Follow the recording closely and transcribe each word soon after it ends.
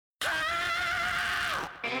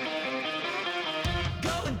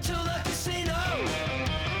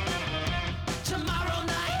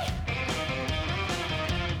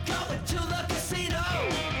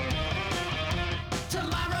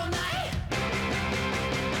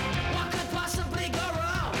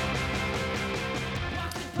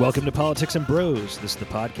Welcome to Politics and Bros. This is the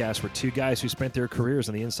podcast where two guys who spent their careers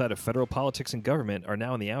on the inside of federal politics and government are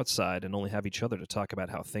now on the outside and only have each other to talk about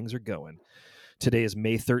how things are going. Today is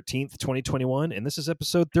May 13th, 2021, and this is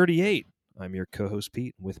episode 38. I'm your co-host,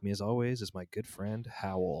 Pete, and with me, as always, is my good friend,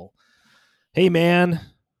 Howell. Hey, man.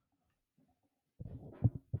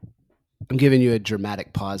 I'm giving you a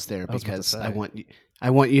dramatic pause there I was about to because say. I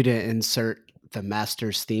want you to insert the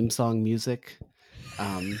Masters theme song music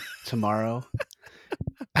tomorrow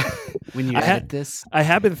when you edit this. I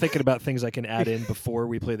have been thinking about things I can add in before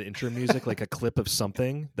we play the intro music, like a clip of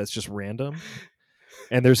something that's just random.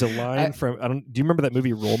 And there's a line do you remember that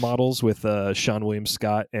movie Role Models with Sean William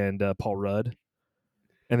Scott and Paul Rudd?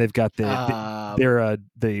 And they've got vaguely.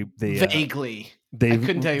 I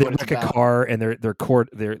couldn't tell you what it's like about. A car, and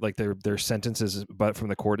their sentences, but from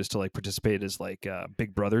the court is to like participate as like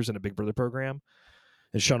Big Brothers in a Big Brother program.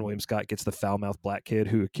 And Sean William Scott gets the foul-mouthed black kid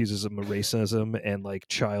who accuses him of racism and like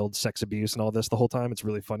child sex abuse and all this the whole time. It's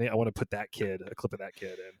really funny. I want to put a clip of that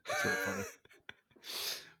kid in. It's really funny.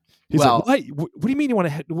 He's like, what do you mean you want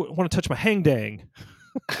to touch my hang dang?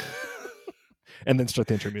 And then start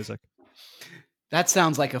the intro music. That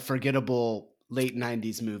sounds like a forgettable late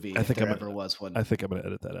 90s movie if there ever was one. I think I'm going to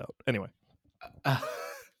edit that out. Anyway.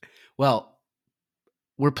 Well,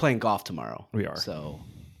 we're playing golf tomorrow. We are. So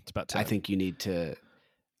it's about time. I think you need to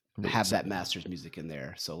have that Masters music in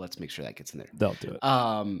there. So let's make sure that gets in there. They'll do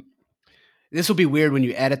it. This will be weird when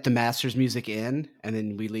you edit the Masters music in and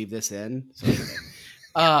then we leave this in. So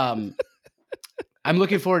I'm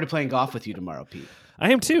looking forward to playing golf with you tomorrow, Pete.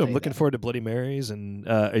 I am too. I'm looking forward to Bloody Marys. And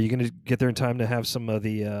are you going to get there in time to have some of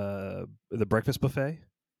the breakfast buffet?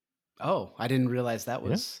 Oh, I didn't realize that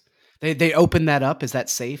was. Yeah. They opened that up. Is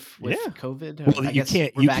that safe with COVID? Well,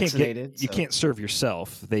 you can't serve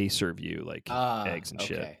yourself. They serve you like eggs and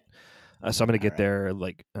shit. So I'm going to get there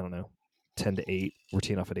like, I don't know, 10 to 8. We're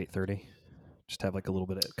teeing off at 8:30. Just have like a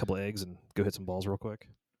couple of eggs and go hit some balls real quick.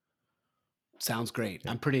 Sounds great.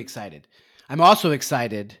 I'm pretty excited. I'm also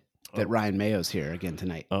excited that Ryan Mayo's here again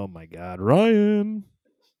tonight. Oh my God, Ryan!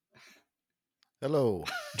 Hello.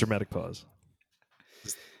 Dramatic pause.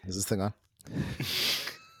 Is this thing on?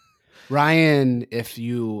 Ryan,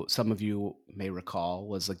 some of you may recall,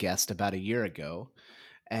 was a guest about a year ago,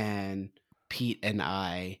 and Pete and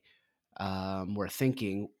I were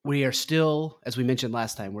thinking we are still, as we mentioned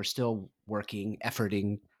last time, we're still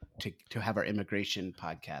efforting to have our immigration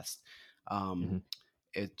podcast.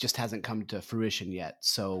 It just hasn't come to fruition yet.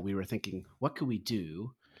 So we were thinking, what could we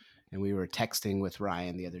do? And we were texting with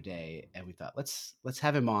Ryan the other day, and we thought, let's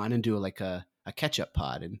have him on and do like a catch-up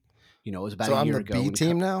pod. And it was about a year ago. So I'm the B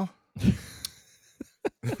team now?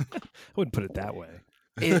 I wouldn't put it that way.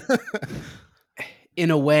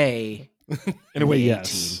 In a way,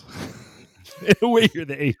 yes. In a way, you're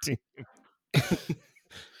the A team.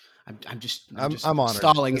 I'm honored.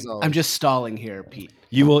 Stalling. I'm just stalling here, Pete.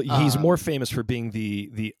 You will. He's more famous for being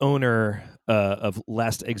the owner of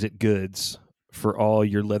Last Exit Goods for all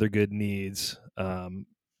your leather good needs.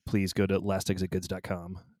 Please go to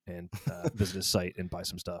lastexitgoods.com and visit his site and buy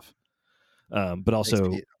some stuff. But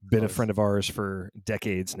also been a friend of ours for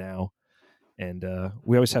decades now, and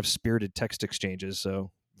we always have spirited text exchanges.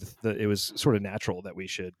 So it was sort of natural that we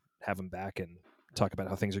should have him back and talk about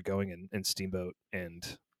how things are going in Steamboat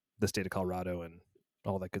and the state of Colorado and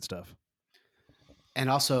all that good stuff. And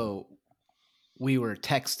also, we were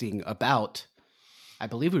texting about, I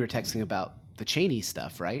believe we were texting about the Cheney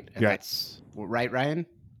stuff, right? And that's right, Ryan?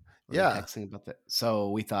 Texting about that.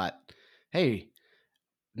 So we thought, hey,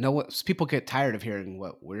 people get tired of hearing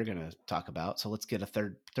what we're going to talk about. So let's get a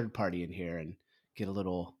third party in here and get a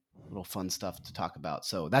little fun stuff to talk about.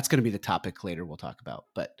 So that's going to be the topic later we'll talk about.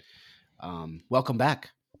 But welcome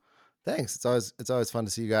back. Thanks. It's always fun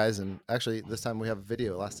to see you guys. And actually, this time we have a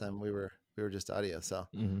video. Last time we were just audio, so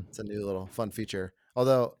It's a new little fun feature.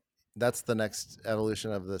 Although that's the next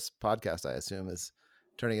evolution of this podcast, I assume, is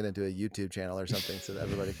turning it into a YouTube channel or something, so that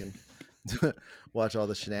everybody can watch all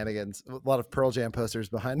the shenanigans. A lot of Pearl Jam posters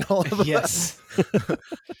behind all of us. Yes.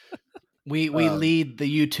 We lead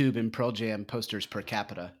the YouTube and Pearl Jam posters per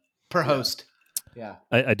capita per host. Yeah,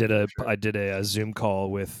 I did a Zoom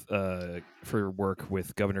call for work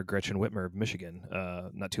with Governor Gretchen Whitmer of Michigan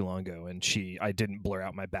not too long ago, and I didn't blur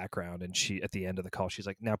out my background, and she at the end of the call she's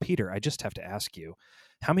like, "Now Peter, I just have to ask you,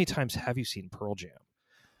 how many times have you seen Pearl Jam?"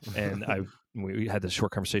 And we had this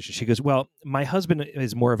short conversation. She goes, "Well, my husband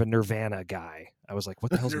is more of a Nirvana guy." I was like,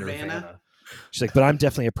 "What the hell's Nirvana?" She's like, "But I'm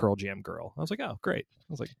definitely a Pearl Jam girl." I was like, "Oh, great." I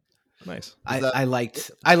was like, "Nice." I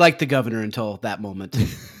liked the governor until that moment.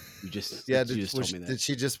 You just told me that. Did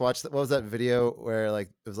she just watch what was that video where like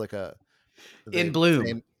it was like a In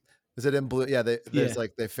Bloom? Is it in blue? Yeah, there's Yeah.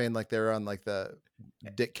 like they feign like they were on like the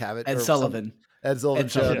Dick Cavett Ed or Sullivan. Ed Sullivan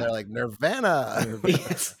Ed show, Sullivan. and they're like Nirvana.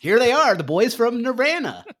 Yes, here they are, the boys from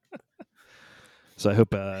Nirvana. So I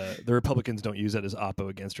hope the Republicans don't use that as oppo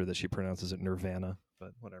against her that she pronounces it Nirvana,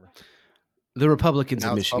 but whatever. The Republicans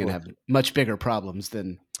Now in it's Michigan public. have much bigger problems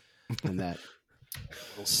than that.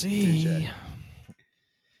 We'll see. Touche.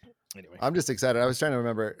 Anyway, I'm just excited. I was trying to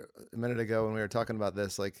remember a minute ago when we were talking about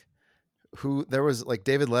this, like who there was like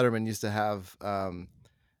David Letterman used to have,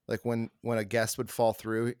 like when a guest would fall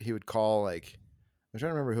through, he would call like, I'm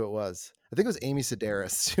trying to remember who it was. I think it was Amy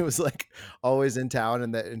Sedaris. She was like always in town,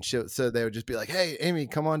 and so they would just be like, "Hey, Amy,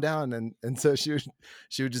 come on down," and so she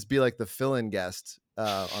would just be like the fill-in guest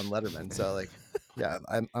on Letterman. So like, yeah,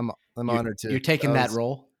 I'm honored to. You're taking that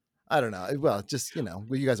role. I don't know. Well, just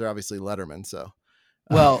you guys are obviously Letterman, so.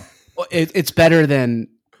 Well, it's better than.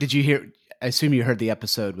 Did you hear? I assume you heard the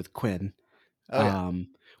episode with Quinn,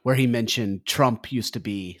 where he mentioned Trump used to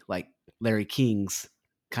be like Larry King's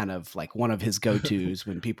kind of like one of his go-tos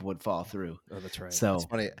when people would fall through. Oh, that's right. So that's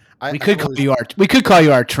funny. We could call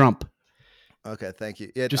you our Trump. Okay, thank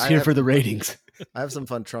you. Yeah, just here for the ratings. I have some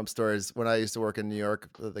fun Trump stories. When I used to work in New York,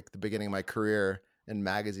 like the beginning of my career in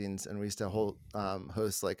magazines, and we used to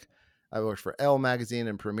host like I worked for Elle magazine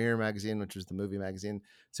and Premiere magazine, which was the movie magazine.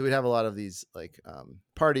 So we'd have a lot of these like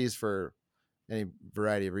parties for any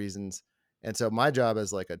variety of reasons. And so my job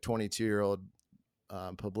as like a 22-year-old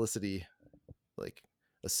publicity like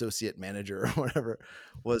associate manager or whatever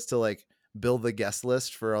was to like build the guest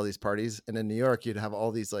list for all these parties. And in New York, you'd have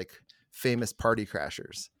all these like famous party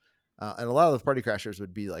crashers. And a lot of the party crashers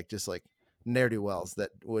would be like just like ne'er-do-wells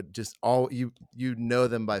that would just you know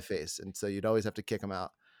them by face. And so you'd always have to kick them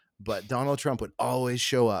out. But Donald Trump would always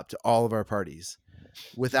show up to all of our parties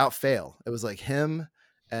without fail. It was like him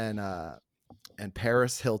and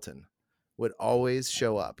Paris Hilton would always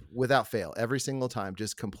show up without fail every single time.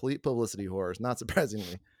 Just complete publicity whores. Not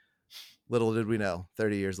surprisingly. Little did we know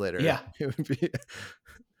 30 years later. Yeah. It would be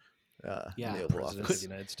President of the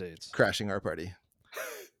United States crashing our party.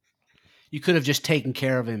 You could have just taken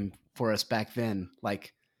care of him for us back then.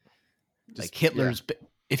 Like Hitler's,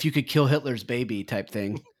 if you could kill Hitler's baby type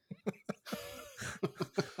thing.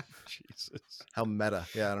 Jesus. How meta.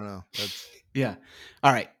 Yeah, I don't know. Yeah.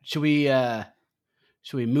 All right. Should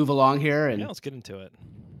we move along here? And let's get into it.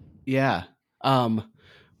 Yeah.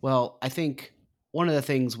 Well, I think one of the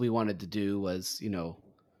things we wanted to do was,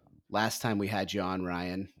 last time we had you on,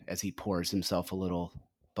 Ryan, as he pours himself a little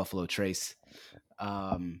Buffalo Trace,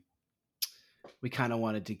 we kind of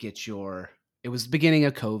wanted to get it was the beginning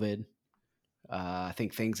of COVID. I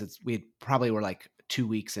think we probably were like 2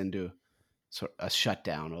 weeks into sort of a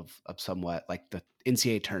shutdown of somewhat, like the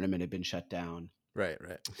NCAA tournament had been shut down. Right.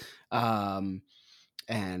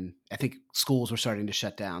 And I think schools were starting to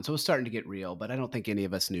shut down. So it was starting to get real, but I don't think any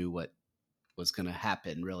of us knew what was going to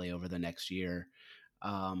happen really over the next year.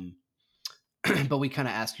 But we kind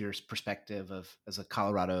of asked your perspective as a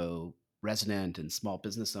Colorado resident and small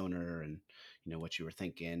business owner and, what you were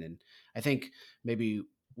thinking. And I think maybe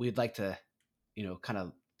we'd like to, kind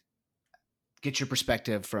of get your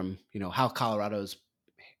perspective from, how Colorado's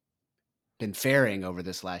been faring over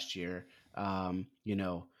this last year.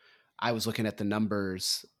 I was looking at the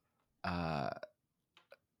numbers of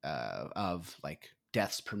like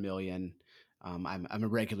deaths per million. I'm a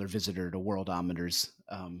regular visitor to Worldometers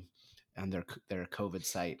on their COVID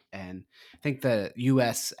site, and I think the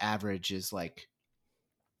U.S. average is like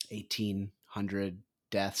 1,800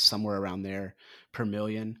 deaths, somewhere around there per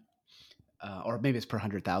million, or maybe it's per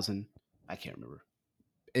 100,000. I can't remember.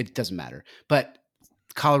 It doesn't matter. But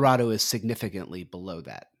Colorado is significantly below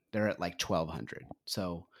that. They're at like 1,200.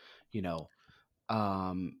 So,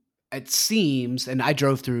 it seems, and I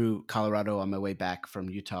drove through Colorado on my way back from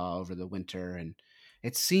Utah over the winter, and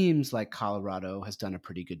it seems like Colorado has done a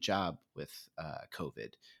pretty good job with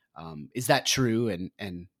COVID. Is that true?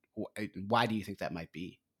 And why do you think that might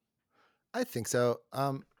be? I think so.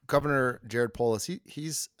 Governor Jared Polis,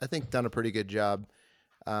 he's I think done a pretty good job.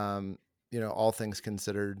 All things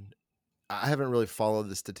considered, I haven't really followed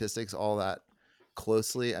the statistics all that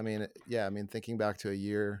closely. I mean, thinking back to a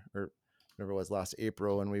year or whatever it was last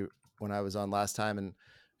April when I was on last time and we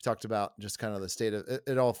talked about just kind of the state of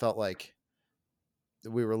it, all felt like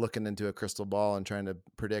we were looking into a crystal ball and trying to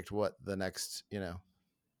predict what the next,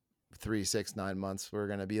 3, 6, 9 months were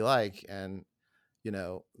going to be like. And,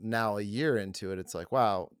 now a year into it, it's like,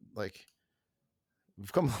 wow, like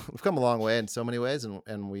we've come a long way in so many ways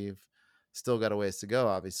and we've still got a ways to go,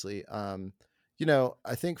 obviously. I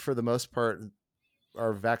think for the most part,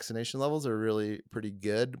 our vaccination levels are really pretty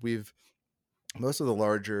good. Most of the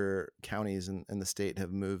larger counties in the state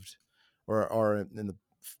have moved or in the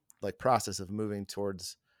like process of moving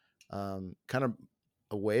towards kind of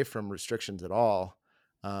away from restrictions at all.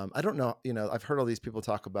 I don't know, I've heard all these people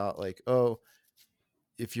talk about like, oh,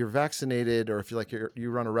 if you're vaccinated, or if you like you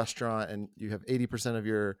run a restaurant and you have 80% of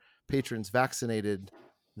your patrons vaccinated,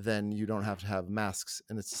 then you don't have to have masks.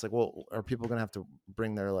 And it's just like, well, are people going to have to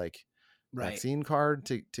bring their like vaccine card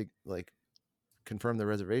to like confirm the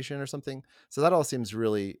reservation or something? So that all seems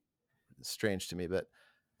really strange to me. But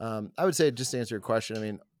I would say, just to answer your question, I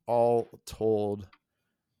mean, all told,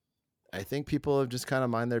 I think people have just kind of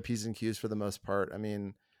mind their P's and Q's for the most part. I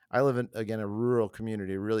mean, I live in, again, a rural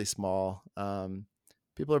community, really small.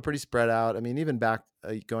 People are pretty spread out. I mean, even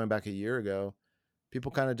going back a year ago,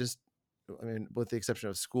 people kind of just, I mean, with the exception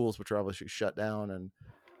of schools, which are obviously shut down,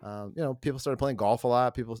 and people started playing golf a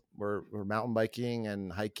lot. People were mountain biking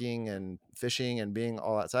and hiking and fishing and being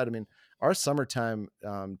all outside. I mean, our summertime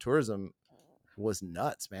tourism was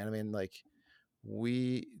nuts, man. I mean, like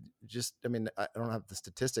I don't have the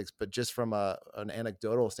statistics, but just from an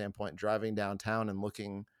anecdotal standpoint, driving downtown and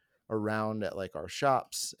looking around at like our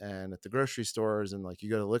shops and at the grocery stores, and like you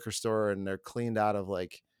go to the liquor store and they're cleaned out of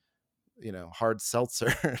like, hard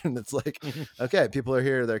seltzer. And it's like, okay, people are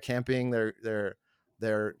here, they're camping, they're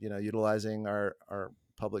utilizing our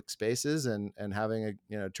public spaces and having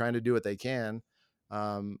trying to do what they can.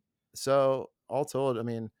 So all told, I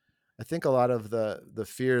mean, I think a lot of the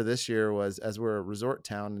fear this year was, as we're a resort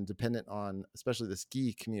town and dependent on especially the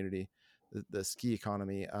ski community, the ski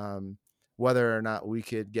economy, whether or not we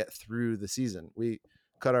could get through the season. We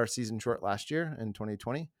cut our season short last year in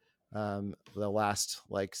 2020, the last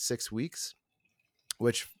like 6 weeks,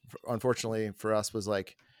 which unfortunately for us was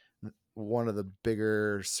like one of the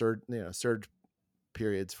bigger surge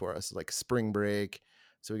periods for us, like spring break.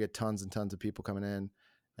 So we get tons and tons of people coming in.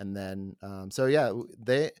 And then, so yeah,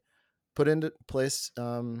 they put into place,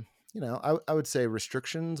 I would say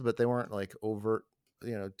restrictions, but they weren't like overt,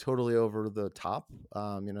 totally over the top.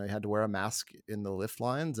 You had to wear a mask in the lift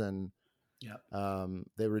lines, and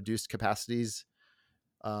they reduced capacities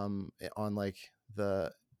on like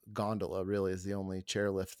the gondola. Really is the only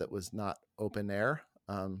chairlift that was not open air.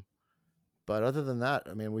 But other than that,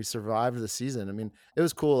 I mean, we survived the season. I mean, it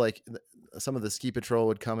was cool. Like some of the ski patrol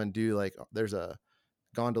would come and do like, there's a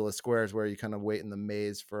gondola squares where you kind of wait in the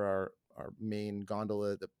maze for our main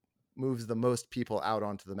gondola that moves the most people out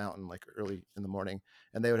onto the mountain, like early in the morning.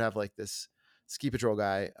 And they would have like this ski patrol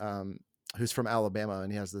guy, who's from Alabama,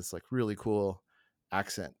 and he has this like really cool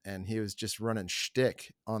accent, and he was just running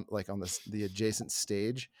shtick on the adjacent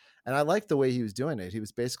stage. And I liked the way he was doing it. He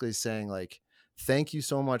was basically saying like, thank you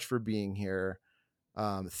so much for being here.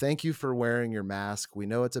 Thank you for wearing your mask. We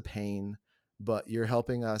know it's a pain, but you're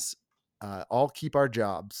helping us all keep our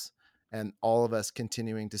jobs, and all of us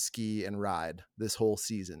continuing to ski and ride this whole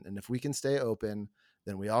season. And if we can stay open,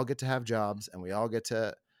 then we all get to have jobs and we all get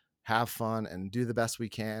to have fun and do the best we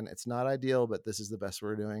can. It's not ideal, but this is the best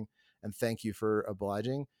we're doing. And thank you for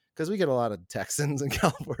obliging, because we get a lot of Texans and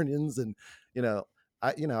Californians, and,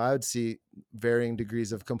 I would see varying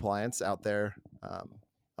degrees of compliance out there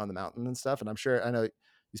on the mountain and stuff. And I know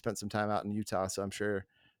you spent some time out in Utah, so I'm sure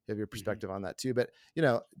you have your perspective on that too. But,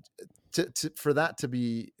 for that to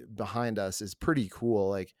be behind us is pretty cool.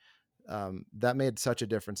 Like that made such a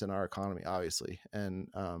difference in our economy, obviously. And,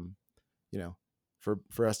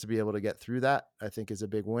 for us to be able to get through that, I think is a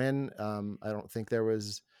big win. I don't think there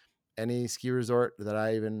was any ski resort that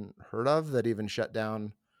I even heard of that even shut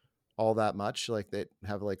down all that much. Like they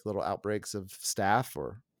have like little outbreaks of staff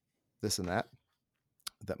or this and that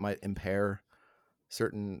might impair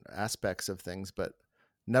certain aspects of things, but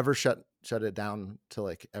never shut it down to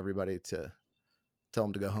like everybody to tell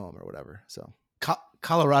them to go home or whatever. So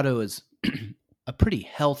Colorado is a pretty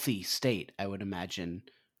healthy state, I would imagine.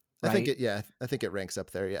 Right? I think it ranks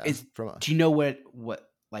up there. Yeah. Do you know what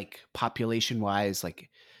like population wise, like,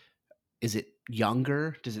 is it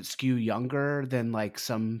younger? Does it skew younger than like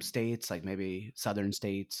some states, like maybe southern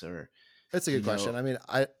states? Or that's a good question. I mean,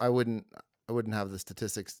 I wouldn't have the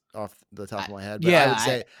statistics off the top of my head,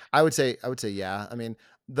 but I would say yeah. I mean,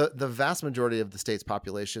 the vast majority of the state's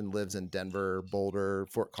population lives in Denver, Boulder,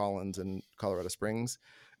 Fort Collins, and Colorado Springs,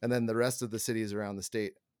 and then the rest of the cities around the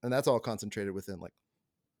state, and that's all concentrated within like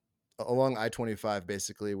along I-25,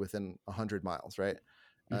 basically within 100 miles, right?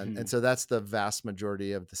 Mm-hmm. And so that's the vast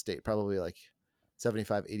majority of the state, probably like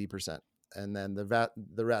 75-80%, and then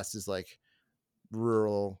the rest is like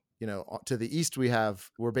rural. To the east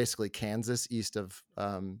we're basically Kansas. East of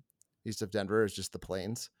Denver is just the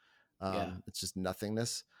plains. It's just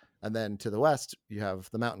nothingness. And then to the west you have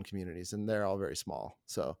the mountain communities, and they're all very small.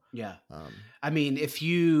 So I mean, if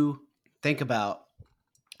you think about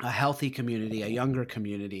a healthy community, a younger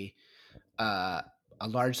community, a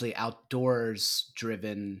largely outdoors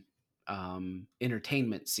driven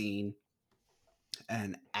entertainment scene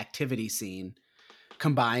and activity scene,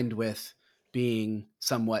 combined with being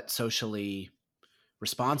somewhat socially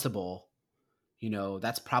responsible,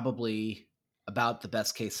 that's probably about the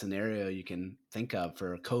best case scenario you can think of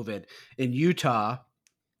for COVID. In Utah,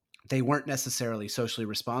 they weren't necessarily socially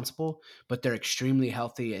responsible, but they're extremely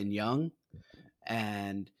healthy and young.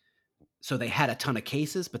 And so they had a ton of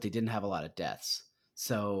cases, but they didn't have a lot of deaths.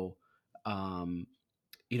 So, it's all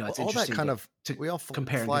that interesting kind of to we all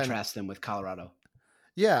compare and fly in, contrast them with Colorado.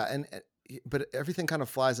 yeah, and but everything kind of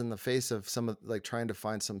flies in the face of some of like trying to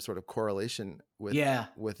find some sort of correlation with Yeah.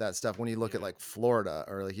 that stuff. When you look at like Florida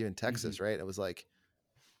or like even Texas, right? It was like,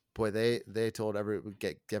 boy, they told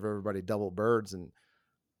give everybody double birds and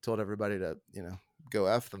told everybody to, go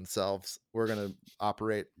F themselves. We're going to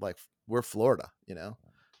operate like we're Florida,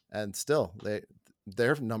 and still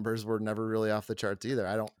their numbers were never really off the charts either.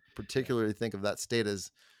 I don't particularly think of that state as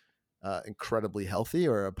incredibly healthy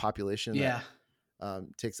or a population that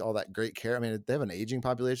takes all that great care. I mean, they have an aging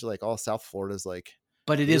population, like all South Florida's like,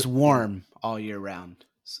 but it is warm all year round.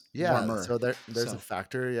 Yeah. Warmer. So there's a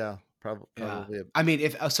factor. Yeah. Probably. Yeah. I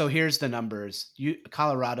mean, so here's the numbers.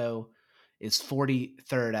 Colorado is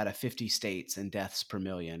 43rd out of 50 states in deaths per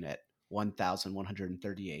million at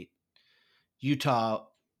 1,138. Utah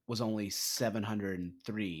was only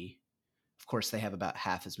 703. Of course, they have about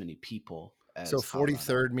half as many people as So 43rd,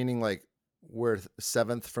 Colorado. meaning like we're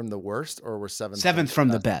 7th from the worst, or we're 7th from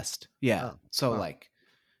the best. Yeah. Oh, so wow.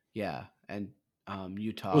 yeah. And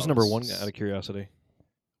Utah What was number one out of curiosity?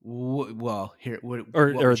 Well, here, what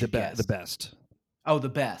the best. Oh, the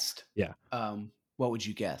best. Yeah. What would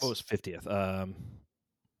you guess? What was 50th? I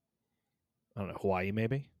don't know. Hawaii,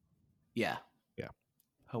 maybe. Yeah. Yeah.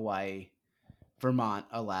 Hawaii, Vermont,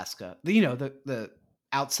 Alaska. The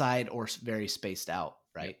outside or very spaced out,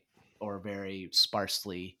 right? Yeah. Or very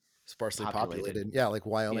sparsely populated. Yeah, like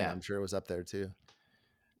Wyoming. Yeah. I'm sure it was up there too.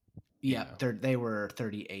 Yeah, they were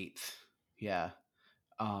 38th. Yeah.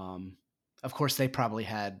 Of course, they probably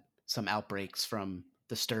had some outbreaks from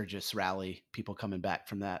the Sturgis rally. People coming back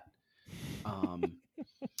from that.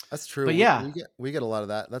 That's true. But yeah, we get a lot of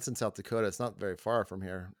that. That's in South Dakota. It's not very far from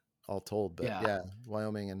here, all told. But yeah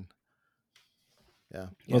Wyoming and Well,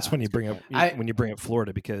 it's when you bring up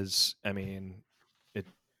Florida, because I mean, it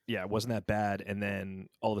wasn't that bad, and then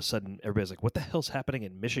all of a sudden everybody's like, "What the hell's happening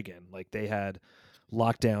in Michigan?" Like they had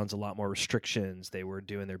lockdowns, a lot more restrictions. They were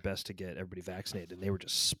doing their best to get everybody vaccinated, and they were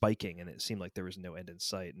just spiking, and it seemed like there was no end in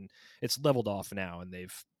sight. And it's leveled off now, and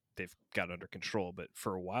they've got it under control. But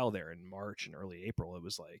for a while there in March and early April, it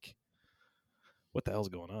was like, what the hell's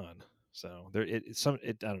going on? So I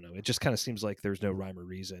don't know. It just kind of seems like there's no rhyme or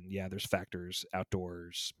reason. Yeah, there's factors: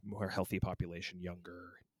 outdoors, more healthy population,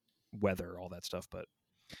 younger, weather, all that stuff. But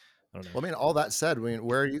I don't know. Well, I mean, all that said,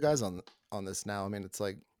 where are you guys on this now? I mean, it's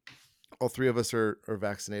like all three of us are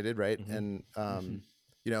vaccinated, right? Mm-hmm. And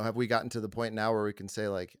have we gotten to the point now where we can say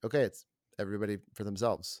like, okay, it's everybody for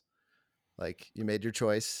themselves. Like you made your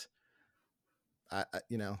choice.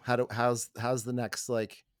 How's the next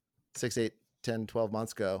like 6, 8, 10, 12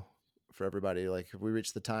 months go for everybody? Like, have we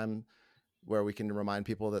reached the time where we can remind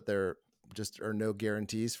people that there just are no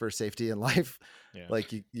guarantees for safety in life? Yeah.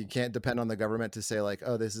 Like you can't depend on the government to say like,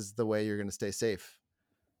 oh, this is the way you're going to stay safe.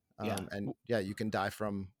 And you can die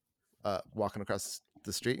from walking across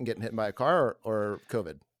the street and getting hit by a car or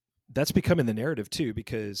COVID. That's becoming the narrative too,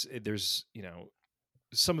 because there's,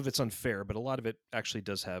 some of it's unfair, but a lot of it actually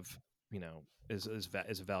does have, is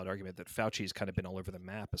a valid argument that Fauci's kind of been all over the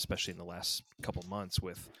map, especially in the last couple of months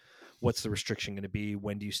with what's the restriction going to be?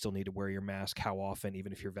 When do you still need to wear your mask? How often,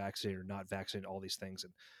 even if you're vaccinated or not vaccinated, all these things.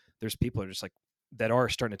 And there's people that are just like, that are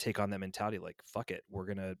starting to take on that mentality. Like, fuck it. We're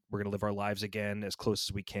going to live our lives again as close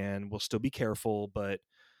as we can. We'll still be careful. But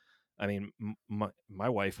I mean, my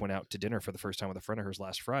wife went out to dinner for the first time with a friend of hers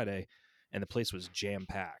last Friday, and the place was jam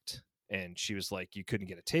packed. And she was like, you couldn't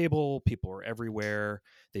get a table. People were everywhere.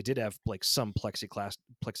 They did have like some plexiglass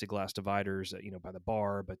dividers, by the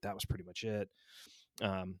bar, but that was pretty much it.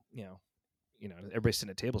 Everybody's sitting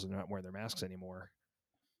at tables and they're not wearing their masks anymore.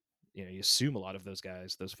 You assume a lot of those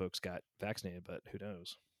folks got vaccinated, but who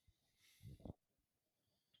knows?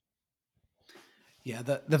 Yeah,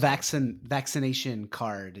 the vaccination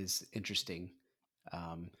card is interesting.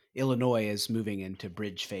 Illinois is moving into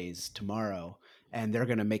bridge phase tomorrow, and they're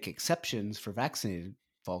going to make exceptions for vaccinated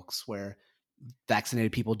folks where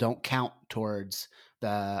vaccinated people don't count towards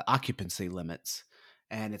the occupancy limits.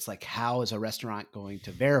 And it's like, how is a restaurant going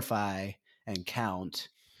to verify and count?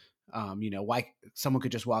 Why someone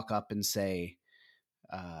could just walk up and say,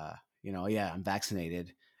 I'm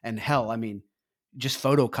vaccinated. And hell, I mean, just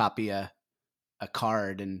photocopy a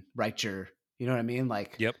card and write your, you know what I mean?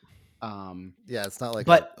 Like, yep. Yeah, it's not like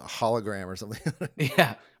but a hologram or something.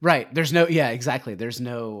 yeah, right. There's no, yeah, exactly. There's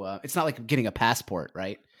no, it's not like getting a passport,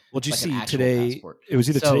 right? Well, did you Like an see actual today? passport. It was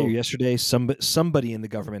either So- today or yesterday. Somebody in the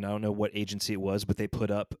government, I don't know what agency it was, but they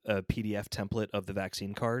put up a PDF template of the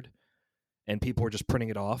vaccine card, and people were just printing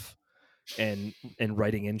it off and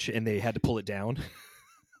writing in, and they had to pull it down.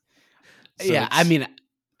 So yeah, I it's- mean,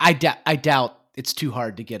 I doubt it's too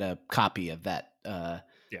hard to get a copy of that.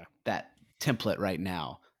 That template right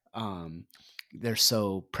now. They're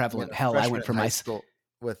so prevalent. Yeah, Hell, I went for my school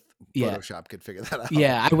with Yeah. Photoshop could figure that out.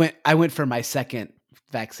 Yeah, I went for my second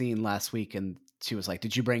vaccine last week, and she was like,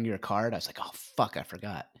 "Did you bring your card?" I was like, "Oh fuck, I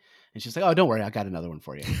forgot." And she's like, "Oh, don't worry, I got another one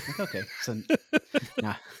for you." I'm like, okay, so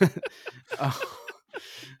nah.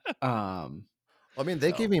 I mean,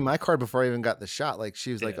 they So- gave me my card before I even got the shot. Like,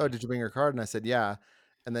 she was like, Yeah. "Oh, did you bring your card?" And I said, "Yeah."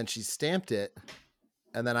 And then she stamped it,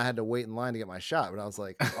 and then I had to wait in line to get my shot. But I was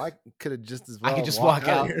like, well, I could have just as well. I could just walk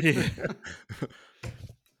out. Here.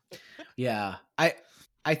 Yeah,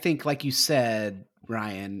 I think, like you said,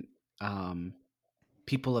 Ryan,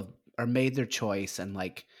 people are made their choice, and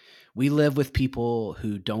like we live with people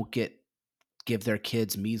who don't give their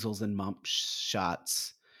kids measles and mumps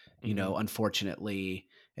shots, you know, unfortunately,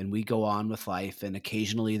 and we go on with life, and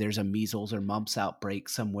occasionally there's a measles or mumps outbreak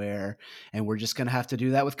somewhere, and we're just gonna have to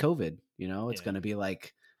do that with COVID. You know, it's Yeah. gonna be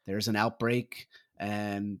like there's an outbreak,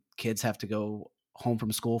 and kids have to go home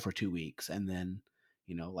from school for 2 weeks, and then,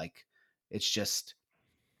 you know, like it's just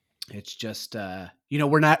you know,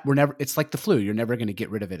 we're never, it's like the flu, you're never going to get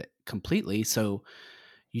rid of it completely, so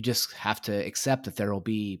you just have to accept that there will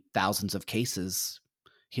be thousands of cases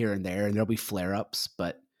here and there, and there'll be flare-ups,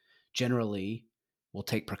 but generally we'll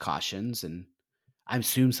take precautions, and I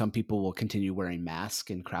assume some people will continue wearing masks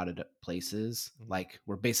in crowded places. Like,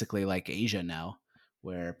 we're basically like Asia now,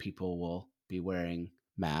 where people will be wearing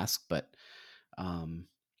masks, but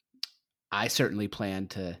I certainly plan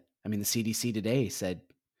to. I mean, the CDC today said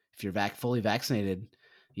if you're fully vaccinated,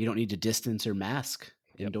 you don't need to distance or mask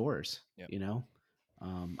indoors. Yep. You know,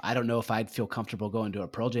 I don't know if I'd feel comfortable going to a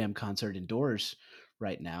Pearl Jam concert indoors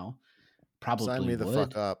right now. Probably Sign me the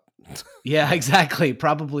would. fuck up. Yeah, exactly.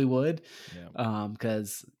 Probably would. Yeah.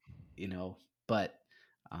 Because you know, but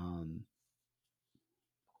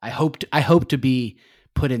I hope to be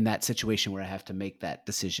put in that situation where I have to make that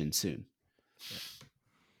decision soon.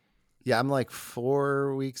 Yeah, I'm like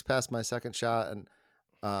 4 weeks past my second shot, and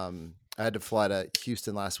I had to fly to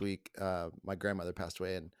Houston last week. My grandmother passed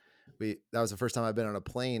away, and that was the first time I've been on a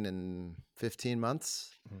plane in 15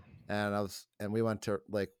 months. And we went to,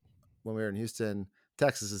 like, when we were in Houston,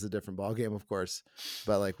 Texas is a different ballgame, of course,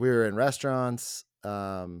 but like we were in restaurants.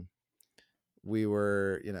 We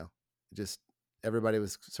were, you know, just everybody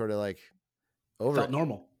was sort of like over Felt it.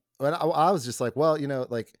 normal. But I was just like, well, you know,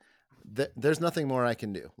 like there's nothing more I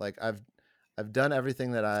can do. Like I've done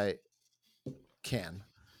everything that I can,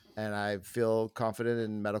 and I feel confident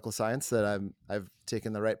in medical science that I've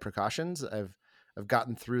taken the right precautions. I've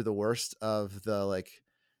gotten through the worst of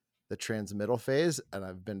the transmittal phase, and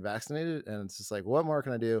I've been vaccinated, and it's just like, what more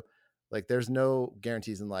can I do? Like, there's no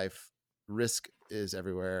guarantees in life. Risk is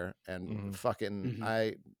everywhere, and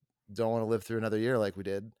I don't want to live through another year like we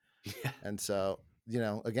did. Yeah. And so, you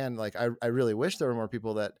know, again, like I really wish there were more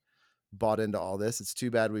people that bought into all this. It's too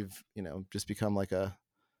bad we've, you know, just become like a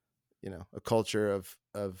culture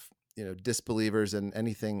of, you know, disbelievers, and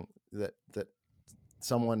anything that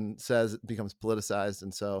someone says becomes politicized.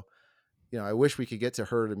 And so, you know, I wish we could get to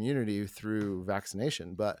herd immunity through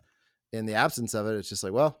vaccination, but in the absence of it, it's just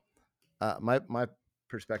like, well, my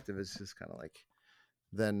perspective is just kind of like,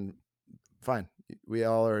 then fine. We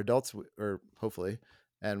all are adults, or hopefully,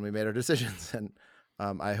 and we made our decisions. And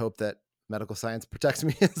I hope that medical science protects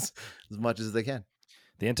me as much as they can.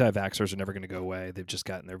 The anti-vaxxers are never going to go away. They've just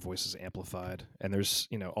gotten their voices amplified, and there's,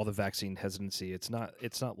 you know, all the vaccine hesitancy. It's not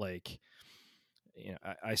like, you know,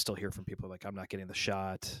 I still hear from people like, I'm not getting the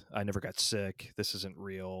shot. I never got sick. This isn't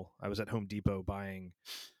real. I was at Home Depot buying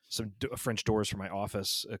some French doors for my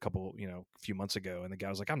office a few months ago, and the guy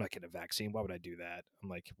was like, I'm not getting a vaccine. Why would I do that? I'm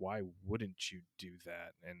like, why wouldn't you do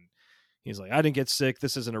that? And he's like, I didn't get sick.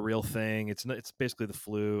 This isn't a real thing. It's basically the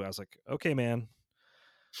flu. I was like, okay, man,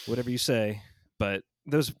 whatever you say. But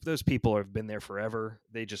those people have been there forever.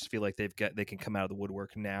 They just feel like they can come out of the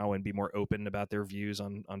woodwork now and be more open about their views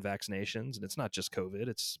on vaccinations. And it's not just COVID.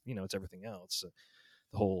 It's, you know, it's everything else.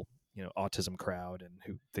 The whole, you know, autism crowd, and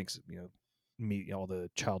who thinks, you know, all the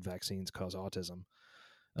child vaccines cause autism.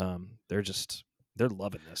 They're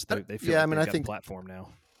loving this. They feel like they've got a platform now.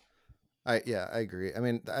 I agree. I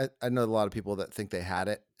mean, I know a lot of people that think they had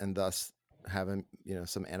it and thus having,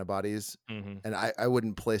 some antibodies. Mm-hmm. And I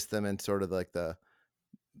wouldn't place them in sort of like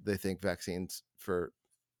they think vaccines for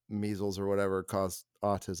measles or whatever cause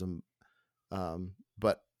autism.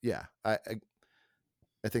 But yeah, I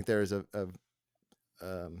think there is a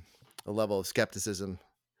level of skepticism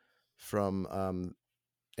from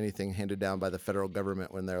anything handed down by the federal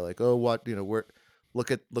government when they're like, oh, what, we're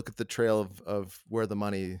look at the trail of where the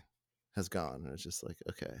money has gone. And it's just like,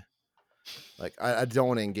 okay, like I don't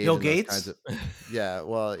want to engage Bill in Gates? those kinds of, yeah,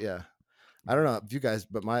 well, yeah. I don't know if you guys,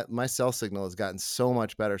 but my cell signal has gotten so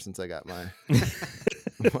much better since I got my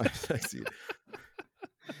vaccine.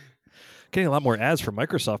 Getting a lot more ads for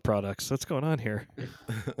Microsoft products. What's going on here?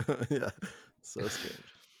 Yeah, so strange.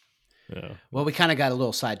 Yeah. Well, we kind of got a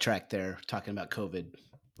little sidetracked there talking about COVID.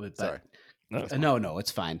 But Sorry. No,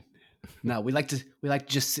 it's fine. No, we like to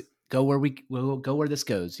just go where we'll go where this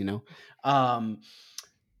goes.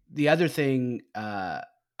 The other thing I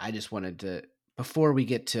just wanted to, before we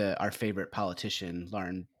get to our favorite politician,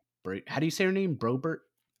 Lauren, how do you say her name? Boebert.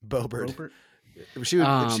 She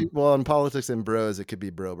would, well, in politics and bros, it could be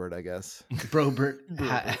Boebert, I guess. Boebert.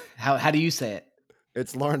 How do you say it?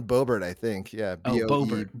 It's Lauren Boebert, I think. Yeah.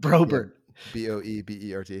 Boebert. Boebert.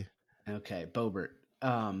 Okay, Boebert.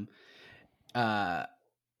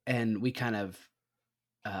 And we kind of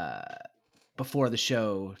before the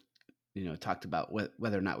show, talked about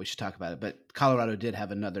whether or not we should talk about it. But Colorado did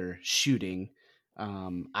have another shooting.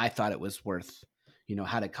 I thought it was worth,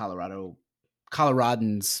 how did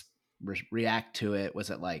Coloradans react to it? Was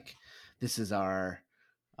it like, this is our,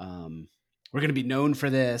 we're going to be known for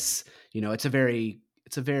this? It's a very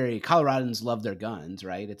Coloradans love their guns,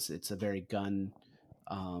 right? It's a very gun,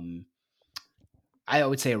 I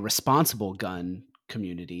would say a responsible gun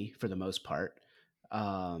community for the most part.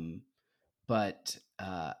 But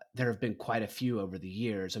there have been quite a few over the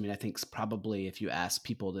years. I mean, I think probably if you ask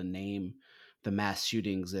people to name the mass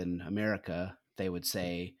shootings in America, they would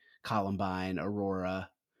say Columbine, Aurora,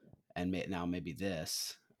 and now maybe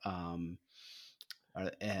this. Yeah.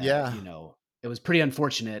 It was pretty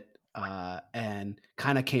unfortunate and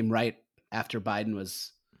kind of came right after Biden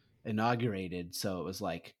was inaugurated. So it was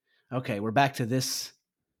like, okay, we're back to this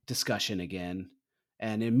discussion again,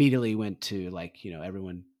 and immediately went to like,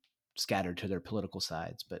 everyone scattered to their political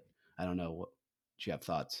sides. But I don't know, do you have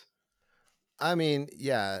thoughts? I mean,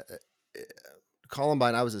 yeah,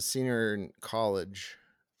 Columbine, I was a senior in college,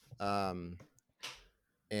 and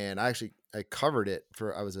I covered it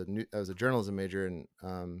I was a journalism major, and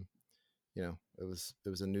it was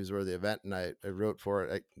a newsworthy event, and I wrote for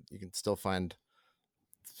it. You can still find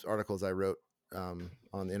articles I wrote on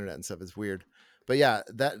the internet and stuff. It's weird, but yeah,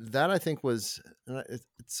 that I think was, it's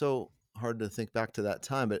so hard to think back to that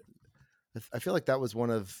time, but I feel like that was one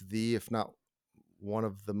of the, if not one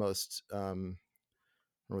of the most, I don't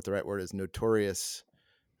know what the right word is, notorious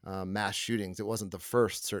mass shootings. It wasn't the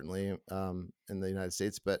first, certainly, in the United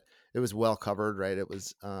States, but it was well covered, right? It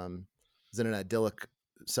was in an idyllic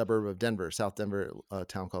suburb of Denver, South Denver, a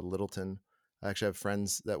town called Littleton. I actually have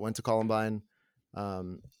friends that went to Columbine.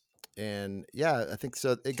 And yeah, I think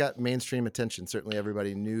so. It got mainstream attention. Certainly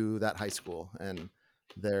everybody knew that high school, and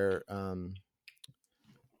their,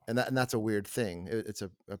 and that's a weird thing. It's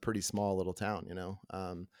a pretty small little town,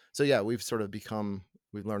 so yeah, we've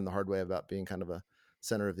learned the hard way about being kind of a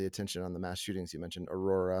center of the attention on the mass shootings. You mentioned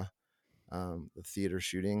Aurora, the theater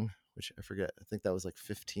shooting, which I forget. I think that was like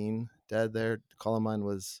 15 dead there. Columbine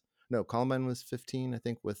was 15, I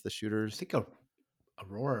think, with the shooters. I think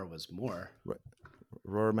Aurora was more. Right.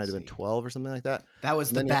 Aurora might have been 12 or something like that. That was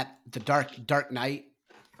the Dark Knight.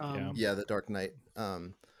 Yeah, the Dark Knight.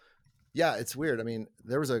 Yeah, it's weird. I mean,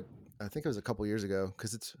 I think it was a couple years ago,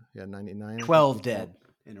 because it's 99. 12 dead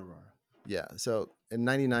in Aurora. Yeah, so in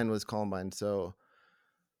 99 was Columbine. So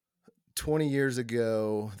 20 years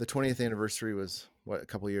ago, the 20th anniversary was a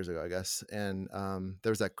couple years ago, I guess. And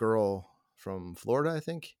there was that girl from Florida, I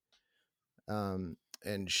think. And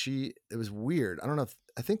it was weird. I don't know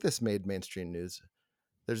I think this made mainstream news.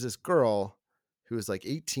 There's this girl who was like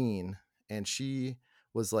 18, and she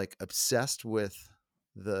was like obsessed with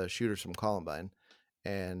the shooters from Columbine,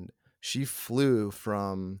 and she flew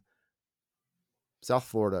from South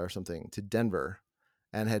Florida or something to Denver,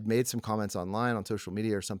 and had made some comments online on social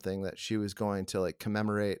media or something that she was going to like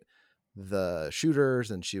commemorate the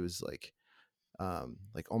shooters, and she was like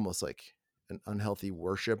almost like an unhealthy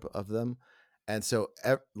worship of them. And so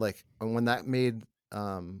when that made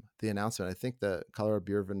the announcement, I think the Colorado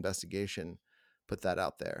Bureau of Investigation put that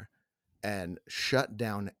out there and shut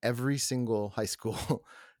down every single high school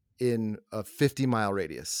in a 50-mile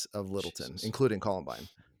radius of Littleton, including Columbine.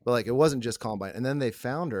 but like it wasn't just Columbine. And then they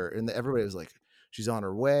found her, and everybody was like, she's on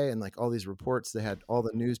her way, and like all these reports, they had all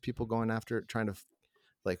the news people going after it, trying to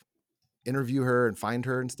like interview her and find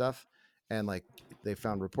her and stuff. And like they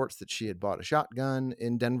found reports that she had bought a shotgun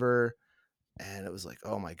in Denver, and it was like,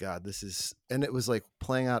 oh my God, this is, and it was like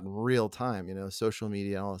playing out in real time, you know, social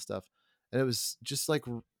media and all this stuff. And it was just like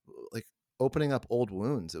opening up old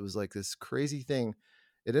wounds. It was like this crazy thing.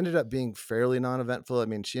 It ended up being fairly non-eventful. I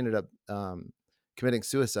mean, she ended up committing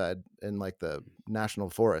suicide in like the national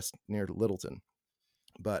forest near Littleton.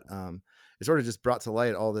 But it sort of just brought to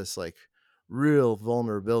light all this like real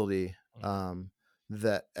vulnerability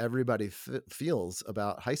that everybody feels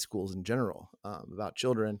about high schools in general, about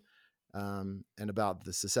children, and about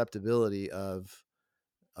the susceptibility of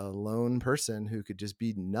a lone person who could just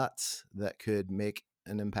be nuts that could make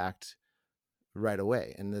an impact right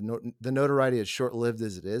away. And the notoriety is short-lived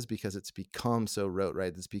as it is, because it's become so rote,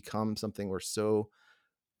 right? It's become something we're so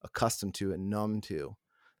accustomed to and numb to,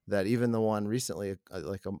 that even the one recently,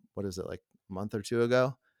 like what is it, like a month or two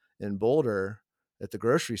ago in Boulder at the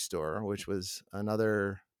grocery store, which was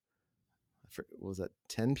another, was that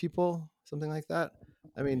 10 people, something like that?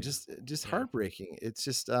 I mean, just heartbreaking. It's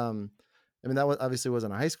just, I mean, that was obviously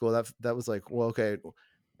wasn't a high school. That was like, well, okay,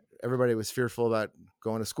 everybody was fearful about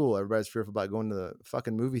going to school. Everybody's fearful about going to the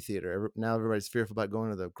fucking movie theater. Now everybody's fearful about going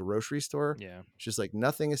to the grocery store. Yeah. It's just like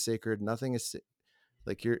nothing is sacred. Nothing is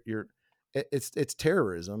like it's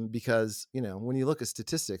terrorism, because, you know, when you look at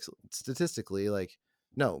statistically, like,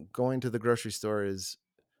 no, going to the grocery store is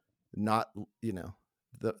not, you know,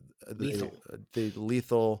 the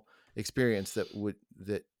lethal experience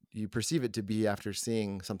that you perceive it to be after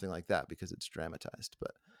seeing something like that, because it's dramatized.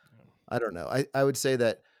 But I don't know. I would say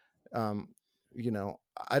that, you know,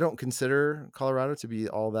 I don't consider Colorado to be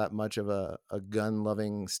all that much of a gun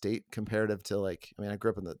loving state comparative to, like, I mean, I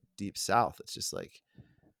grew up in the deep South. It's just like,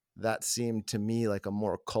 that seemed to me like a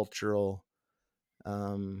more cultural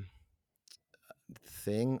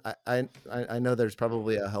thing. I know there's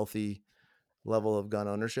probably a healthy level of gun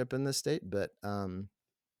ownership in this state, but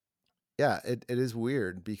yeah, it is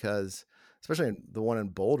weird, because especially the one in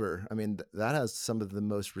Boulder, I mean, that has some of the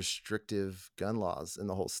most restrictive gun laws in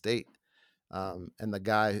the whole state. And the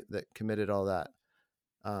guy that committed all that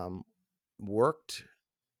worked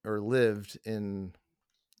or lived in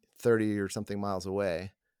 30 or something miles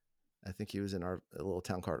away. I think he was in a little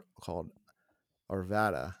town called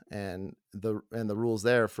Arvada, and the rules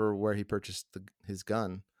there for where he purchased his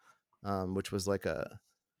gun, which was like a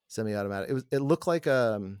semi-automatic. It looked like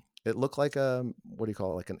a what do you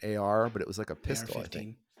call it, like an AR, but it was like a pistol. AR-15. I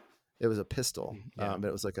think it was a pistol, but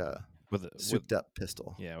it was like a souped up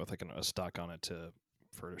pistol. Yeah, with like a stock on it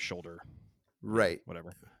for a shoulder, right?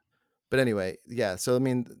 Whatever. But anyway, yeah. So I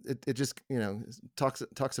mean, it just, you know,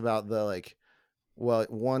 talks about the, like, well,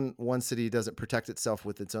 one city doesn't protect itself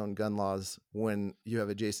with its own gun laws when you have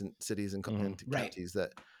adjacent cities and counties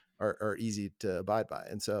that are easy to abide by.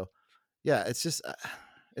 And so, yeah, it's just,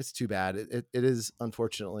 it's too bad. It is,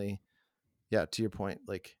 unfortunately, yeah, to your point,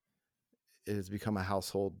 like, it has become a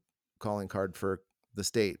household calling card for the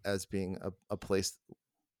state as being a place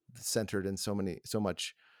centered in so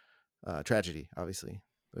much tragedy, obviously,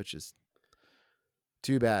 which is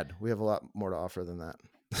too bad. We have a lot more to offer than that.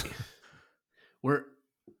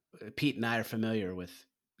 Pete and I are familiar with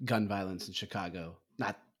gun violence in Chicago,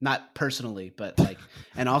 not personally, but like,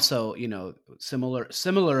 and also, you know,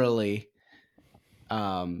 similarly,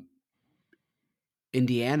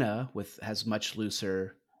 Indiana has much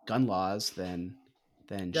looser gun laws than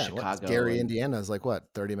Chicago. Gary, Indiana is like what,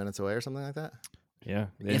 30 minutes away or something like that? Yeah,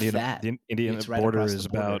 the Indiana border is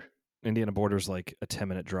about, Indiana border is like a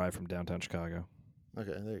 10-minute drive from downtown Chicago.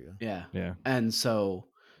 Okay, there you go. Yeah. And so,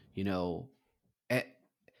 you know,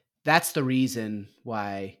 that's the reason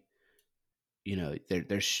why, you know,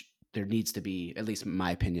 there needs to be, at least in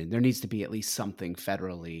my opinion, there needs to be at least something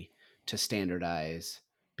federally to standardize,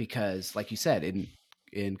 because like you said,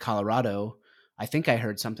 in Colorado, I think I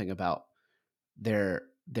heard something about their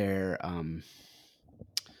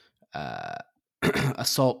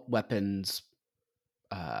assault weapons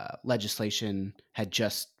legislation had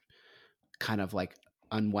just kind of like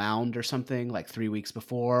unwound or something, like 3 weeks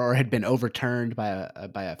before, or had been overturned by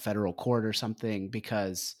a federal court or something,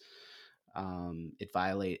 because it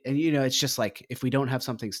violate. And, you know, it's just like, if we don't have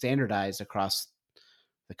something standardized across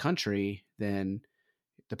the country, then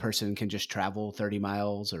the person can just travel 30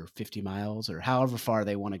 miles or 50 miles or however far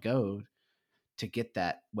they want to go to get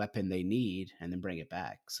that weapon they need and then bring it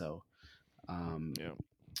back. So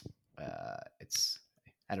it's,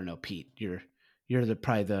 I don't know, Pete, you're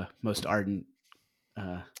probably the most ardent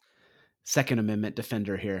Second Amendment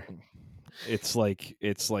defender here. it's like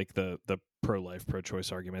the pro-life,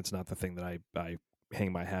 pro-choice argument. It's not the thing that I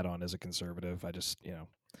hang my hat on as a conservative. I just,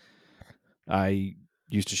 I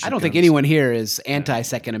used to shoot I don't think guns. anyone here is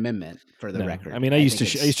anti-Second Amendment, for the No. record. I mean, I used to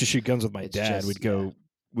shoot guns with my it's dad. just-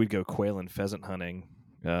 We'd go quail and pheasant hunting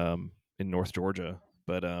in North Georgia,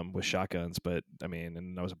 but with shotguns. But I mean,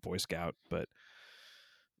 and I was a Boy Scout, but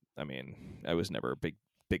I mean, I was never a big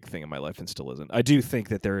thing in my life and still isn't. I do think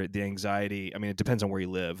that the anxiety, I mean, it depends on where you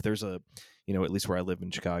live. There's a, at least where I live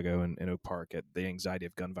in Chicago and in Oak Park, the anxiety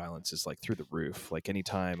of gun violence is like through the roof. Like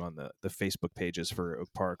anytime on the Facebook pages for Oak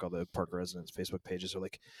Park, all the Oak Park residents' Facebook pages are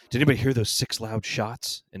like, did anybody hear those 6 loud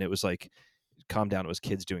shots? And it was like, calm down, it was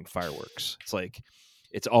kids doing fireworks. It's like,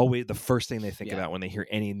 it's always the first thing they think about when they hear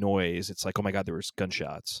any noise. It's like, oh my God, there was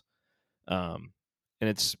gunshots.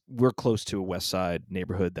 And we're close to a West Side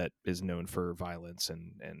neighborhood that is known for violence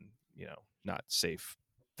and not safe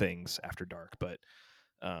things after dark. But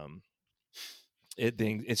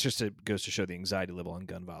it's just, it goes to show the anxiety level on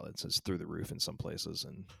gun violence is through the roof in some places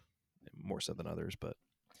and more so than others. But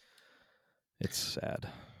it's sad.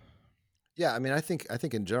 Yeah, I mean, I think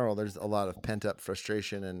in general there's a lot of pent up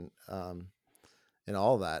frustration and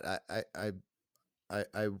all that.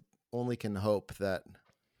 I only can hope that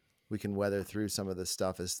we can weather through some of this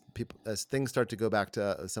stuff as things start to go back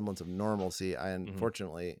to a semblance of normalcy. I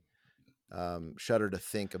unfortunately shudder to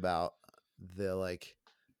think about the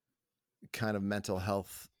kind of mental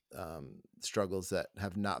health struggles that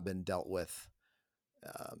have not been dealt with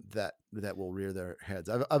that will rear their heads.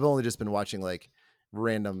 I've only just been watching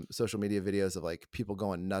random social media videos of people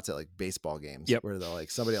going nuts at baseball games where they'll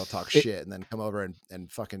somebody will talk shit and then come over and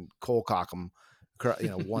fucking cold cock them,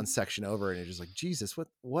 one section over, and you're just like, Jesus,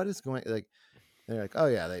 what is going they're like, oh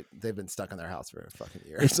yeah, they've been stuck in their house for a fucking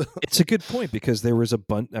year. It's a good point because there was a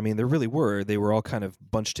bunch. I mean, there really were. They were all kind of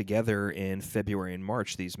bunched together in February and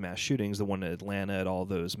March. These mass shootings, the one in Atlanta at all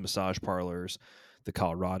those massage parlors, the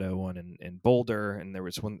Colorado one in Boulder, and there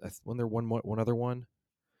was one other one.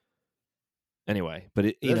 Anyway,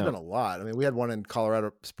 but there's been a lot. I mean, we had one in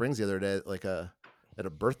Colorado Springs the other day, at a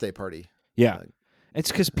birthday party. Yeah,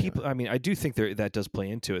 it's because people. I mean, I do think that does play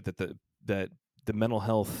into it that the mental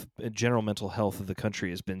health, general mental health of the country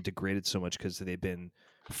has been degraded so much because they've been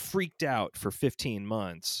freaked out for 15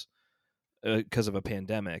 months because of a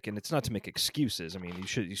pandemic. And it's not to make excuses. I mean,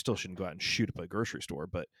 you still shouldn't go out and shoot up a grocery store,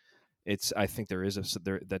 but I think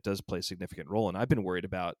that does play a significant role. And I've been worried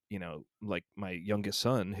about, my youngest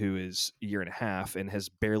son, who is a year and a half and has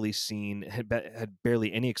barely had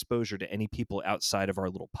barely any exposure to any people outside of our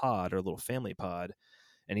little family pod.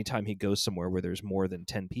 Anytime he goes somewhere where there's more than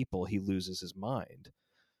 10 people, he loses his mind.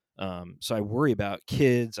 So I worry about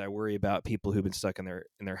kids. I worry about people who've been stuck in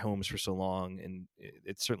their homes for so long, and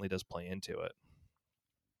it certainly does play into it.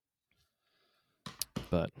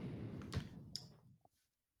 But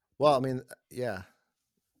well, I mean, yeah,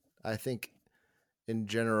 I think in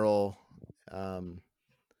general, I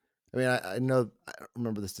mean, I know I don't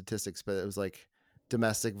remember the statistics, but it was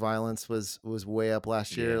domestic violence was way up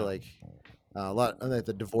last year. A lot. I mean,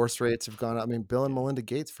 the divorce rates have gone up. I mean, Bill and Melinda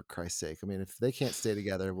Gates, for Christ's sake. I mean, if they can't stay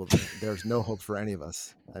together, well, there's no hope for any of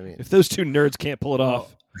us. I mean, if those two nerds can't pull it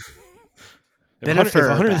off, if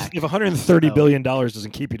 $130 billion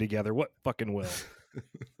doesn't keep you together, what fucking will?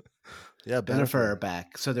 Yeah, Bennifer are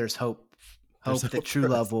back, so there's hope. Hope that true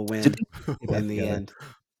love will win in the end.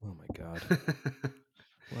 Oh my God!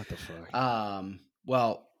 What the fuck?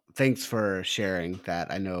 Well, thanks for sharing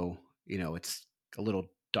that. I know it's a little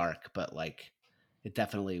dark, but it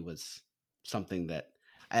definitely was something that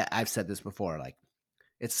I've said this before.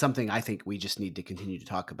 It's something I think we just need to continue to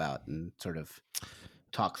talk about and sort of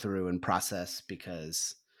talk through and process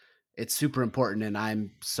because it's super important. And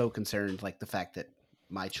I'm so concerned, the fact that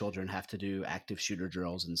my children have to do active shooter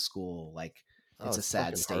drills in school. It's a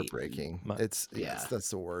sad state. Heartbreaking. That's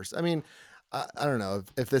the worst. I mean, I don't know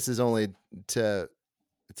if this is only to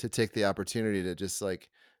take the opportunity to just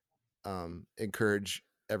encourage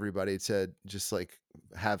everybody to just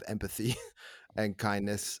have empathy and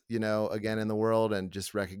kindness, again in the world, and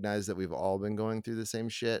just recognize that we've all been going through the same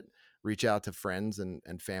shit. Reach out to friends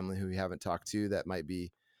and family who you haven't talked to that might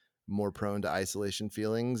be more prone to isolation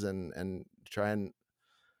feelings and try and,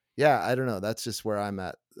 yeah, I don't know. That's just where I'm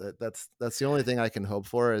at. That's the only thing I can hope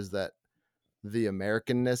for is that the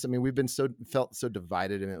Americanness. I mean, we've been felt so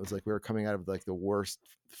divided, and it was we were coming out of the worst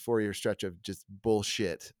 4-year stretch of just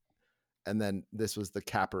bullshit. And then this was the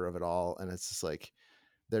capper of it all. And it's just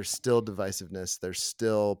there's still divisiveness. There's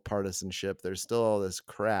still partisanship. There's still all this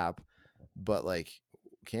crap, but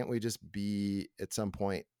can't we just be at some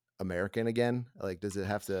point American again? Does it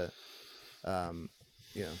have to,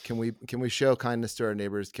 can we show kindness to our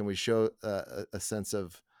neighbors? Can we show a sense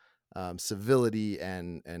of civility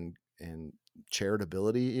and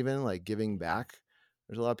charitability, even like giving back?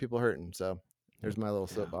 There's a lot of people hurting. So there's my little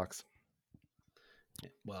soapbox.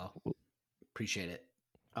 Well, appreciate it.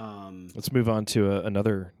 Let's move on to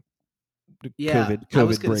another Yeah,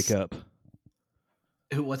 COVID breakup.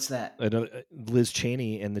 What's that? Liz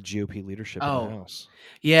Cheney and the GOP leadership in the House.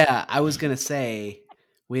 Yeah, I was gonna say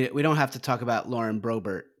we don't have to talk about Lauren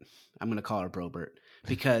Boebert. I'm gonna call her Boebert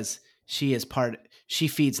because she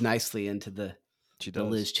feeds nicely into the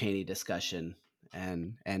Liz Cheney discussion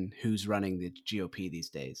and who's running the GOP these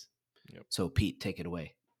days. Yep. So Pete, take it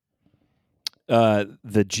away.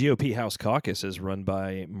 The GOP House caucus is run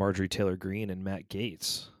by Marjorie Taylor Greene and Matt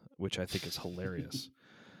Gaetz, which I think is hilarious.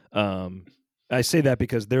 I say that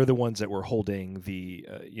because they're the ones that were holding the,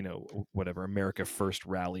 whatever America First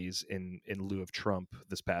rallies in lieu of Trump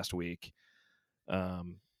this past week.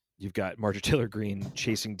 You've got Marjorie Taylor Greene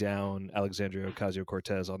chasing down Alexandria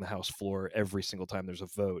Ocasio-Cortez on the House floor every single time there's a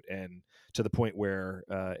vote, and to the point where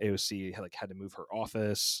AOC had to move her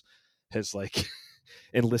office, has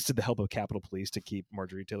enlisted the help of Capitol Police to keep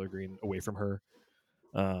Marjorie Taylor Greene away from her.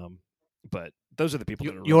 But those are the people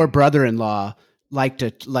that are your brother-in-law liked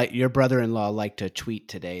to tweet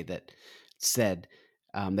today that said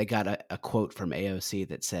they got a quote from AOC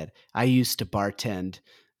that said, "I used to bartend.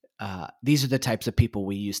 These are the types of people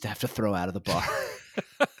we used to have to throw out of the bar."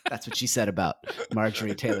 That's what she said about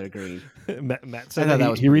Marjorie Taylor Greene. Matt said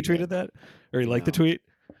that he retweeted good. That, or he liked the tweet.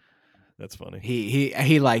 That's funny.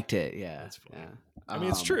 He liked it. Yeah, that's funny. Yeah. I mean,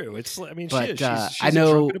 it's true. It's but, she's a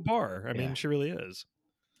drunk at a bar. I mean, she really is.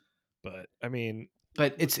 But I mean,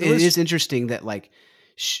 it is interesting that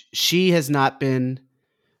she has not been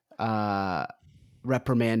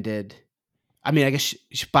reprimanded. I mean, I guess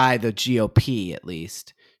by the GOP at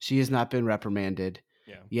least, she has not been reprimanded.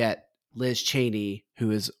 Yeah. Yet Liz Cheney,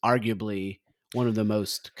 who is arguably one of the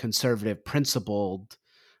most conservative, principled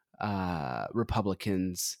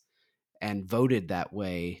Republicans, and voted that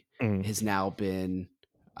way, has now been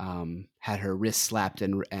had her wrist slapped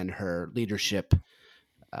and her leadership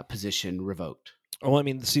position revoked. Well, I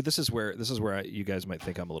mean, see, this is where you guys might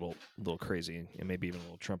think I'm a little crazy and maybe even a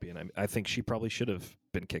little Trumpian. I think she probably should have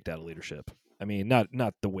been kicked out of leadership. I mean,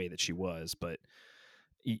 not the way that she was, but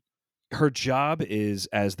her job is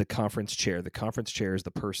as the conference chair. The conference chair is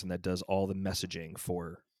the person that does all the messaging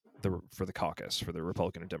for the caucus, for the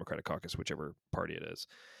Republican or Democratic caucus, whichever party it is.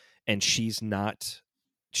 And she's not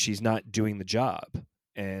doing the job.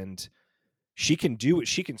 And she can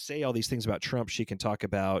say all these things about Trump. She can talk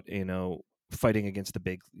about, fighting against the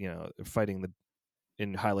big,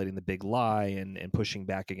 and highlighting the big lie and pushing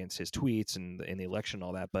back against his tweets and the election and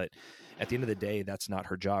all that. But at the end of the day, that's not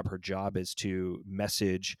her job. Her job is to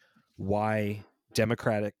message why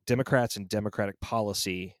Democrats and Democratic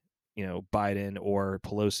policy, Biden or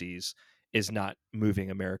Pelosi's, is not moving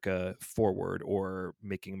America forward or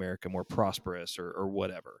making America more prosperous or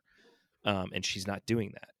whatever. And she's not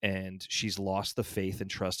doing that. And she's lost the faith and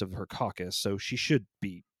trust of her caucus. So she should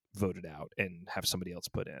be voted out and have somebody else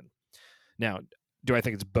put in. Now, do I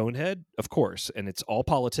think it's bonehead? Of course. And it's all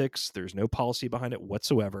politics. There's no policy behind it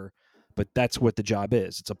whatsoever. But that's what the job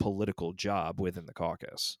is. It's a political job within the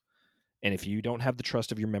caucus. And if you don't have the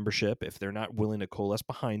trust of your membership, if they're not willing to coalesce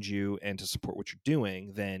behind you and to support what you're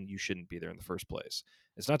doing, then you shouldn't be there in the first place.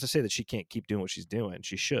 It's not to say that she can't keep doing what she's doing.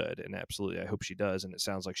 She should. And absolutely, I hope she does. And it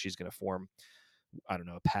sounds like she's going to form, I don't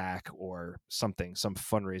know, a PAC or something, some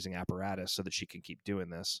fundraising apparatus so that she can keep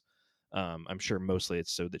doing this. I'm sure mostly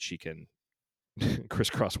it's so that she can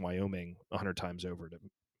crisscross Wyoming 100 times over to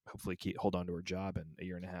hopefully hold on to her job in a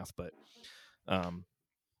year and a half. But,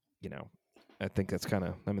 I think that's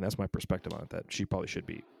that's my perspective on it, that she probably should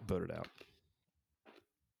be voted out.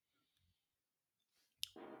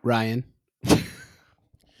 Ryan?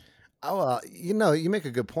 You make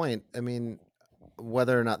a good point. I mean,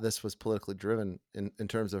 whether or not this was politically driven in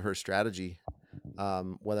terms of her strategy,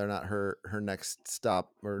 whether or not her next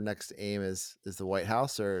stop or next aim is the White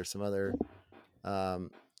House or some other,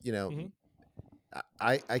 mm-hmm.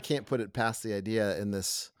 I can't put it past the idea in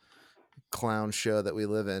this clown show that we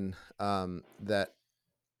live in, that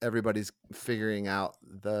everybody's figuring out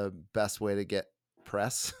the best way to get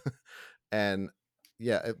press and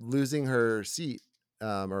losing her seat,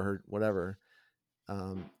 or her whatever,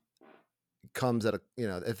 comes at a,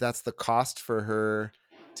 if that's the cost for her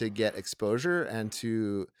to get exposure and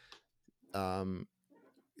to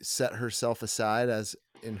set herself aside as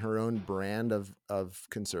in her own brand of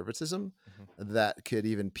conservatism, mm-hmm. that could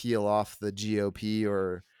even peel off the GOP.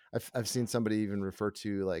 Or I've seen somebody even refer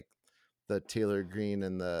to like the Taylor Greene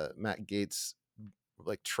and the Matt Gaetz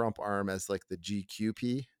like Trump arm as like the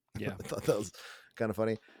GQP. Yeah. I thought that was kind of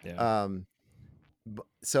funny. Yeah.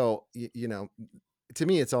 So you know, to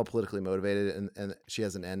me, it's all politically motivated, and she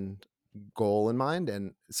has an end goal in mind,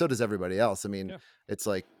 and so does everybody else. I mean, it's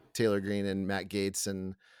like Taylor Greene and Matt Gaetz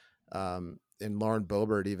and Lauren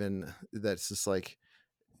Boebert, even, that's just like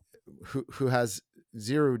who has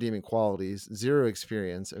zero redeeming qualities, zero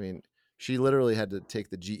experience. I mean, she literally had to take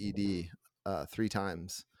the GED 3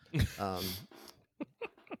 times,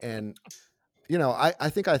 and you know, I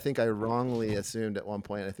think I wrongly assumed at one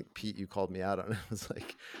point, I think Pete, you called me out on it. It was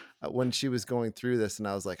like when she was going through this, and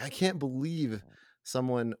I was like, I can't believe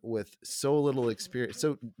someone with so little experience,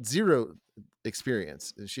 so zero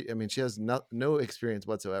experience. She has no experience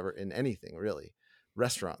whatsoever in anything really.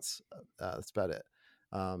 Restaurants, that's about it.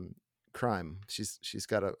 Crime. She's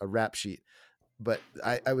got a rap sheet, but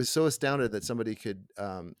I was so astounded that somebody could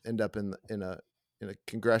end up in a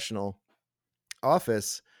congressional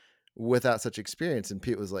office without such experience. And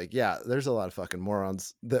Pete was like, yeah, there's a lot of fucking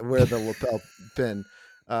morons that wear the lapel pin.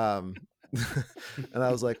 And I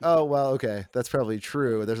was like, oh, well, okay, that's probably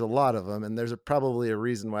true. There's a lot of them. And there's probably a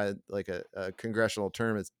reason why like a congressional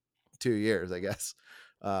term is 2 years, I guess.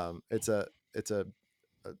 It's a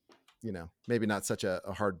you know, maybe not such a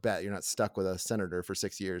hard bet. You're not stuck with a senator for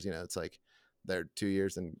 6 years. You know, it's like they're 2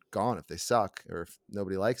 years and gone if they suck, or if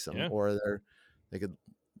nobody likes them, or they could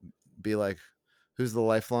be like, who's the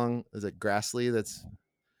lifelong? Is it Grassley? That's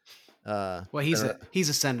well, he's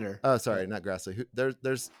a senator. Oh, sorry, not Grassley.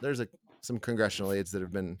 There's some congressional aides that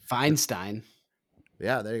have been Feinstein.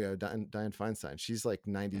 Yeah, there you go, Dianne Feinstein. She's like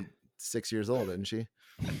 96 years old, isn't she?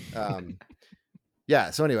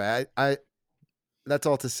 Yeah. So anyway, I that's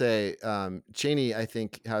all to say, Cheney, I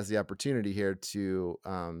think, has the opportunity here to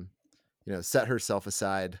you know, set herself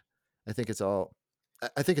aside. I think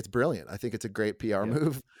it's brilliant. I think it's a great PR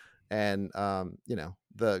move. And you know,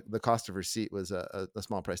 the cost of her seat was a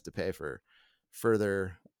small price to pay for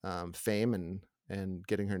further fame and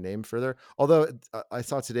getting her name further. Although I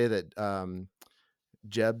saw today that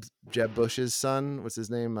Jeb Bush's son, what's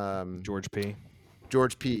his name? George P.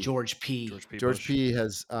 George P.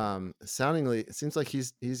 has soundingly, it seems like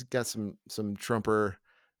he's got some Trumper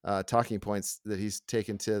talking points that he's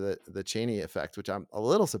taken to the Cheney effect, which I'm a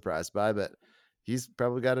little surprised by, but he's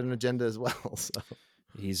probably got an agenda as well. So.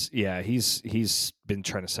 He's been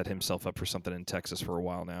trying to set himself up for something in Texas for a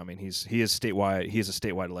while now. I mean, he is a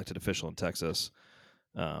statewide elected official in Texas.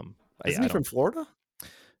 Isn't he from Florida?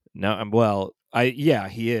 No,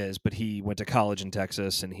 he is, but he went to college in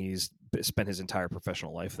Texas and he's spent his entire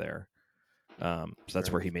professional life there. So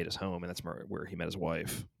that's where he made his home, and that's where he met his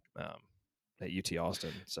wife at UT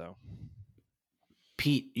Austin. So,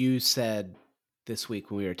 Pete, you said this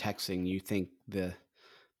week when we were texting, you think the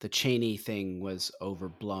Cheney thing was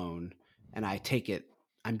overblown, and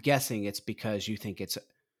I'm guessing it's because you think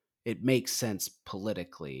it makes sense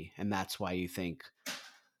politically, and that's why you think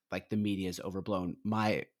like the media is overblown.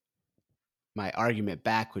 My argument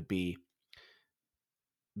back would be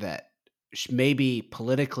that maybe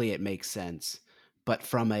politically it makes sense, but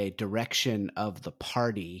from a direction of the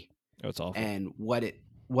party, it's awful. And what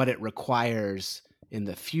it requires in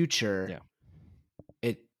the future,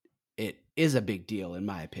 it is a big deal in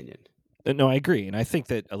my opinion. No, I agree, and I think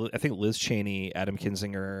Liz Cheney, Adam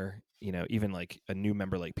Kinzinger, you know, even like a new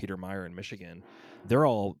member like Peter Meijer in Michigan, they're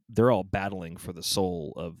all battling for the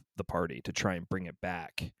soul of the party to try and bring it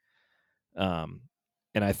back.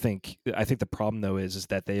 And I think the problem though is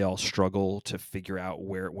that they all struggle to figure out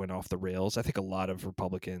where it went off the rails. I think a lot of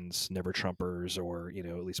Republicans, never Trumpers, or you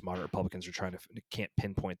know, at least moderate Republicans, are can't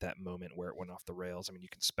pinpoint that moment where it went off the rails. I mean, you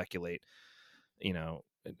can speculate, you know,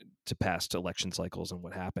 to past election cycles and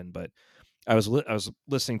what happened, but I was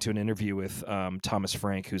listening to an interview with Thomas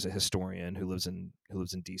Frank, who's a historian who lives in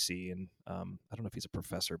DC, and I don't know if he's a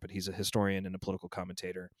professor, but he's a historian and a political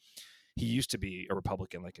commentator. He used to be a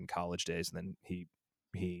Republican, like in college days, and then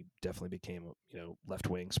he definitely became, you know, left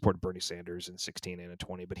wing, supported Bernie Sanders in 16 and in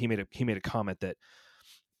 20. But he made a comment that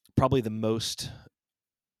probably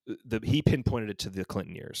he pinpointed it to the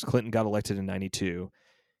Clinton years. Clinton got elected in 92.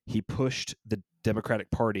 He pushed the Democratic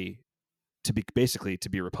Party to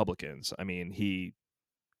be Republicans. I mean, he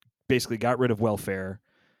basically got rid of welfare.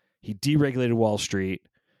 He deregulated Wall Street.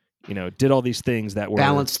 You know, did all these things that were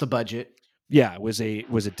balanced the budget. Yeah, was a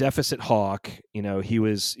deficit hawk. You know, he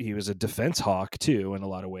was a defense hawk too in a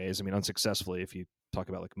lot of ways. I mean, unsuccessfully if you talk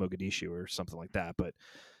about like Mogadishu or something like that, but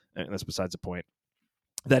that's besides the point.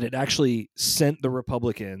 That it actually sent the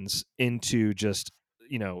Republicans into just,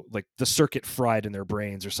 you know, like the circuit fried in their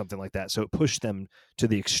brains or something like that. So it pushed them to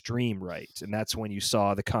the extreme right, and that's when you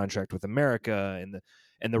saw the Contract with America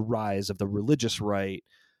and the rise of the religious right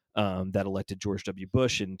that elected George W.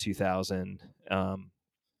 Bush in 2000.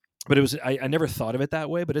 But it was I never thought of it that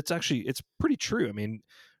way, but it's pretty true. I mean,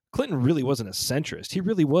 Clinton really wasn't a centrist. He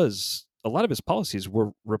really was. A lot of his policies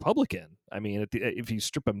were Republican. I mean, if you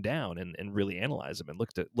strip them down and really analyze them and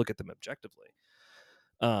look at them objectively.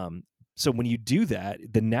 So when you do that,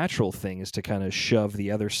 the natural thing is to kind of shove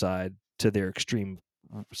the other side to their extreme,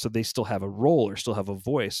 so they still have a role or still have a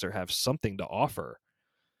voice or have something to offer.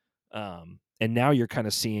 And now you're kind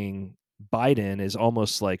of seeing Biden is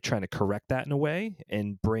almost like trying to correct that in a way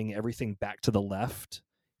and bring everything back to the left,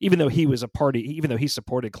 even though he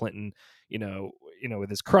supported Clinton, with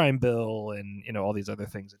his crime bill and, all these other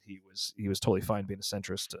things that he was totally fine being a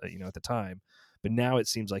centrist, at the time. But now it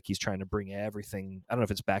seems like he's trying to bring everything. I don't know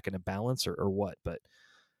if it's back into balance or what, but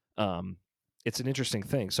it's an interesting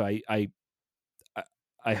thing. So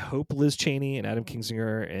I hope Liz Cheney and Adam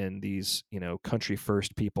Kinzinger and these, country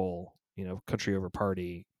first people, country over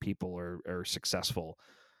party people are successful.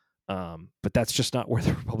 But that's just not where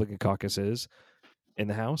the Republican caucus is in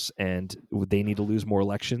the House. And they need to lose more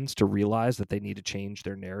elections to realize that they need to change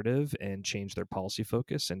their narrative and change their policy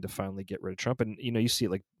focus and to finally get rid of Trump. And, you see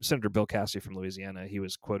it, like Senator Bill Cassidy from Louisiana, he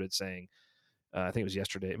was quoted saying, I think it was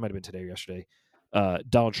yesterday, it might've been today or yesterday,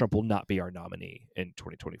 Donald Trump will not be our nominee in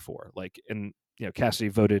 2024. And Cassidy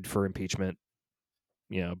voted for impeachment,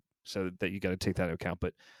 so that you got to take that into account.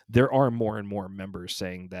 But there are more and more members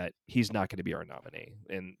saying that he's not going to be our nominee,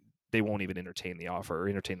 and they won't even entertain the offer or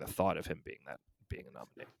entertain the thought of him being a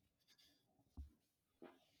nominee.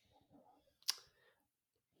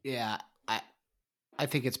 Yeah, I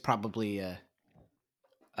think it's probably a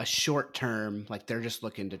short term, like they're just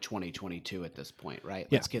looking to 2022 at this point, right?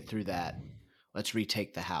 Let's get through that. Let's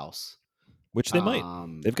retake the House. Which they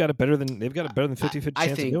might. They've got a better than 50-50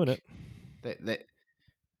 chance of doing it.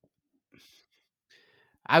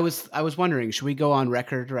 I was wondering, should we go on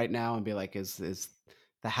record right now and be like, is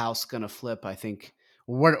the House going to flip? I think,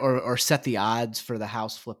 or set the odds for the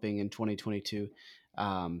House flipping in 2022.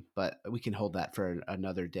 But we can hold that for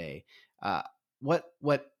another day. What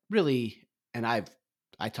really, and I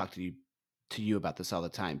talk to you about this all the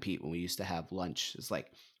time, Pete, when we used to have lunch, is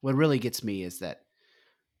like, what really gets me is that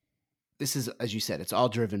this is, as you said, it's all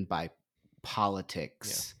driven by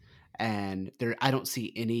politics. Yeah. And I don't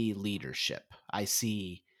see any leadership. I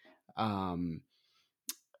see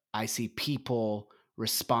people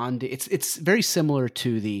respond. It's very similar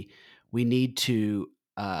to we need to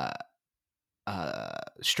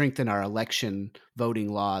strengthen our election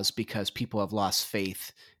voting laws because people have lost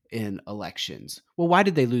faith in elections. Well, why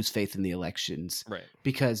did they lose faith in the elections? Right.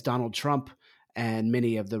 Because Donald Trump and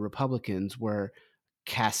many of the Republicans were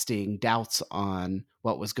casting doubts on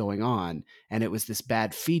what was going on. And it was this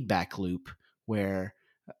bad feedback loop where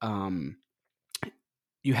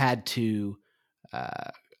you had to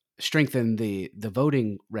strengthen the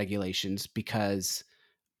voting regulations because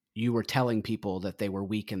you were telling people that they were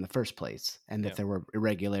weak in the first place and that there were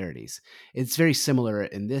irregularities. It's very similar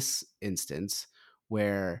in this instance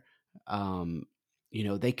where,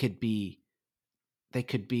 they could be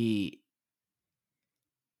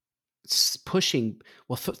pushing.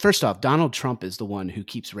 Well, first off, Donald Trump is the one who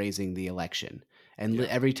keeps raising the election. And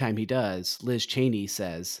every time he does, Liz Cheney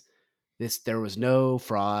says there was no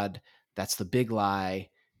fraud. That's the big lie.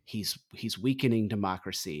 He's weakening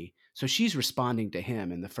democracy. So she's responding to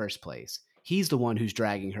him in the first place. He's the one who's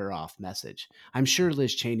dragging her off message. I'm sure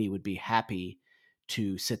Liz Cheney would be happy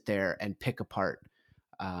to sit there and pick apart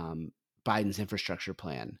Biden's infrastructure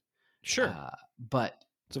plan. Sure. But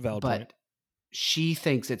it's a valid point. She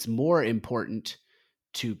thinks it's more important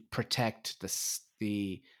to protect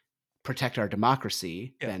protect our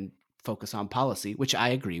democracy than focus on policy, which I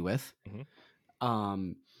agree with.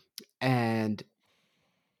 Mm-hmm. And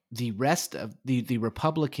the rest of the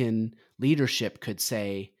Republican leadership could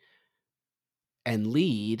say and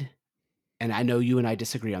lead. And I know you and I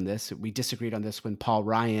disagree on this. We disagreed on this when Paul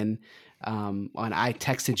Ryan, when I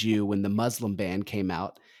texted you when the Muslim ban came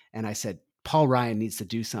out, and I said, Paul Ryan needs to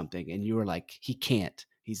do something. And you were like, he can't.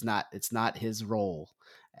 It's not his role.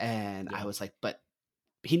 And I was like, but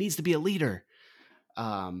he needs to be a leader.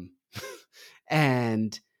 And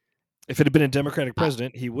if it had been a Democratic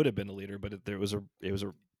president, he would have been a leader, but it was a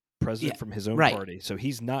president from his own party. So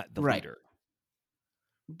he's not the leader.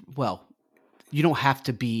 Well, you don't have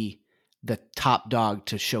to be the top dog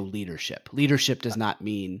to show leadership. Leadership does not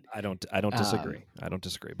mean. I don't disagree. I don't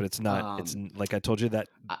disagree, but it's not. It's like I told you that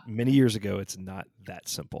many years ago. It's not that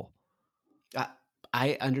simple.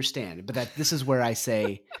 I understand, but this is where I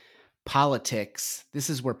say politics. This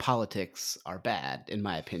is where politics are bad, in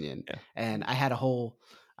my opinion. Yeah. And I had a whole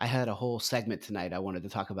I had a whole segment tonight. I wanted to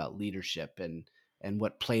talk about leadership and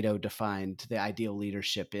what Plato defined the ideal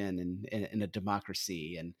leadership in a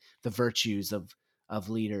democracy, and the virtues of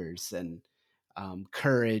leaders, and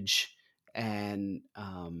courage, and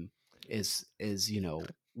is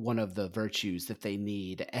one of the virtues that they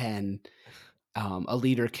need. And a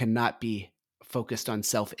leader cannot be focused on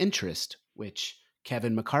self-interest, which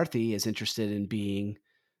Kevin McCarthy is interested in being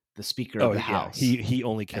the Speaker of the House. He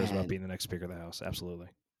only cares about being the next Speaker of the House. Absolutely.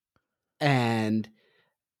 And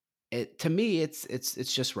to me, it's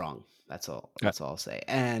just wrong. That's all. That's all I'll say.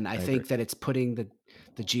 And I think that it's putting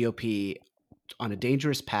the GOP on a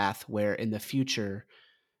dangerous path where in the future,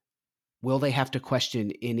 will they have to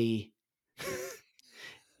question any?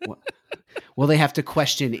 Will they have to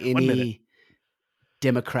question any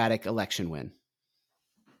Democratic election win?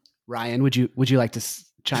 Ryan, would you like to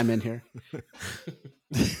chime in here?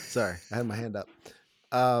 Sorry, I had my hand up.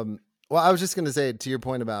 Well, I was just going to say, to your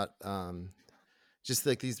point about just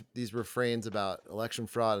like these refrains about election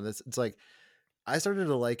fraud, and it's like I started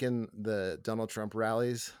to liken the Donald Trump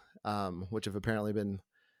rallies, which have apparently been,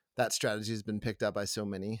 that strategy has been picked up by so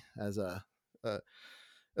many as a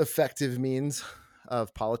effective means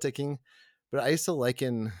of politicking. But I used to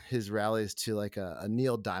liken his rallies to like a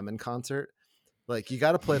Neil Diamond concert. Like, you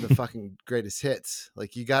got to play the fucking greatest hits.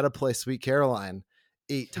 Like, you got to play Sweet Caroline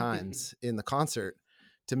 8 times in the concert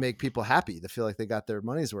to make people happy, to feel like they got their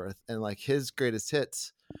money's worth. And like, his greatest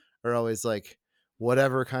hits are always like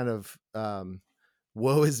whatever kind of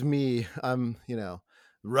woe is me, I'm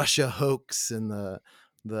Russia hoax, and the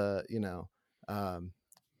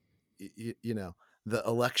the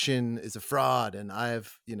election is a fraud, and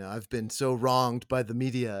I've been so wronged by the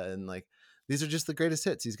media, and like, these are just the greatest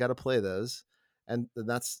hits. He's got to play those. And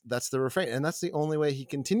that's the refrain. And that's the only way he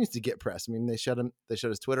continues to get press. I mean, they shut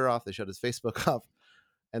his Twitter off. They shut his Facebook off.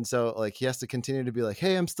 And so like, he has to continue to be like,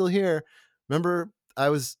 hey, I'm still here. Remember, I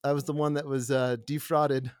was the one that was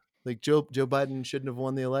defrauded. Like, Joe Biden shouldn't have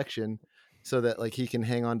won the election, so that like he can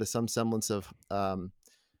hang on to some semblance of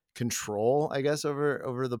control, I guess,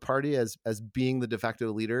 over the party as being the de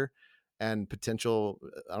facto leader and potential,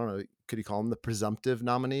 I don't know, could you call him the presumptive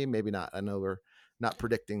nominee? Maybe not. I know we're not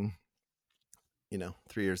predicting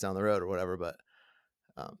 3 years down the road or whatever, but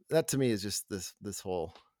that to me is just this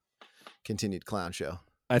whole continued clown show.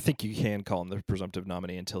 I think you can call him the presumptive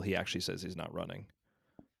nominee until he actually says he's not running.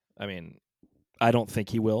 I mean, I don't think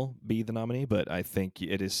he will be the nominee, but I think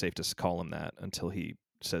it is safe to call him that until he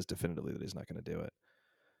says definitively that he's not going to do it.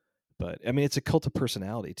 But I mean, it's a cult of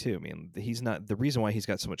personality too. I mean, he's not, the reason why he's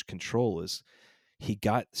got so much control is he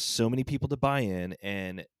got so many people to buy in,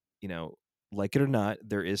 and like it or not,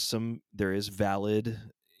 there is valid.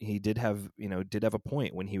 He did have a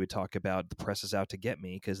point when he would talk about the press is out to get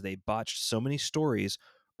me, because they botched so many stories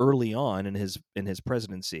early on in his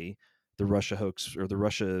presidency, the Russia hoax or the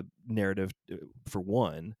Russia narrative for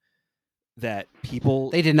one, that people,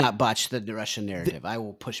 they did not botch the Russian narrative. I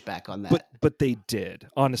will push back on that. But they did.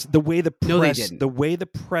 Honestly, the way the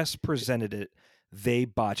press presented it, they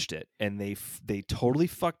botched it, and they totally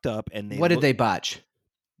fucked up. And what did they botch?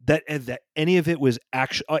 That any of it was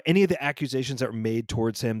any of the accusations that were made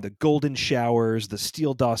towards him, the golden showers, the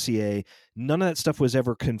Steele dossier, none of that stuff was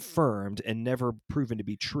ever confirmed and never proven to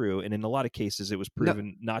be true. And in a lot of cases, it was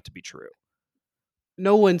proven not to be true.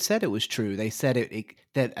 No one said it was true. They said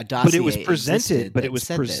that a dossier, but it was presented. But it was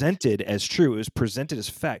presented as true. It was presented as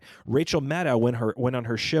fact. Rachel Maddow went on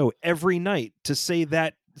her show every night to say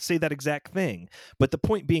that exact thing. But the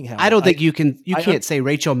point being, how I don't think you can't say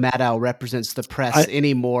Rachel Maddow represents the press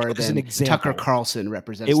any more than Tucker Carlson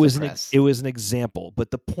represents the press. It was an example. But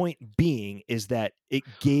the point being is that it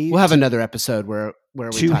gave. We'll have another episode where we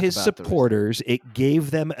to talk his about supporters. It gave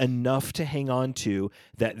them enough to hang on to,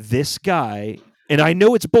 that this guy. And I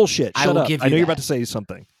know it's bullshit. Shut up. I know you're about to say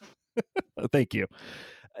something. Thank you.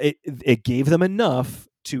 It gave them enough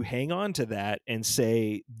to hang on to that and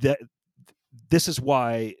say that this is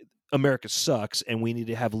why America sucks, and we need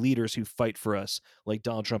to have leaders who fight for us, like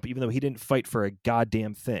Donald Trump, even though he didn't fight for a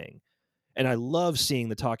goddamn thing. And I love seeing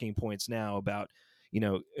the talking points now about,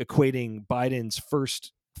 equating Biden's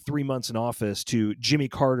first 3 months in office to Jimmy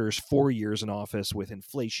Carter's 4 years in office, with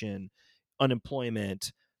inflation,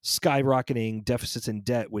 unemployment, skyrocketing deficits and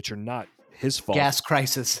debt, which are not his fault. Gas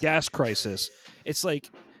crisis. It's like,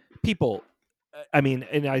 people, I mean,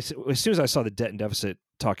 and as soon as I saw the debt and deficit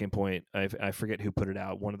talking point, I forget who put it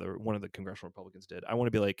out. One of the congressional Republicans did. I want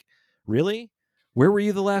to be like, really? Where were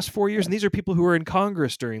you the last 4 years? And these are people who were in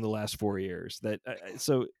Congress during the last 4 years.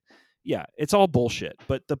 So yeah, it's all bullshit.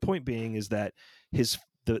 But the point being is that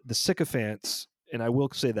the sycophants, and I will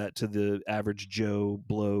say that to the average Joe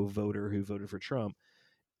Blow voter who voted for Trump,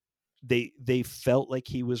 they felt like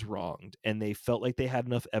he was wronged, and they felt like they had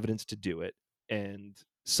enough evidence to do it. And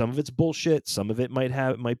some of it's bullshit, some of it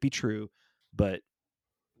might be true, but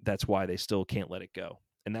that's why they still can't let it go,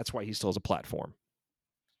 and that's why he still has a platform,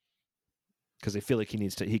 because they feel like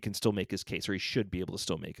he can still make his case, or he should be able to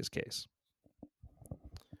still make his case.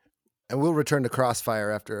 And we'll return to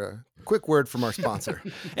Crossfire after a quick word from our sponsor.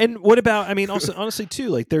 And what about, I mean, also, honestly, too,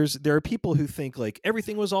 like there are people who think like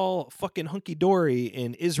everything was all fucking hunky-dory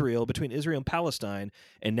in Israel, between Israel and Palestine,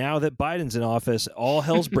 and now that Biden's in office, all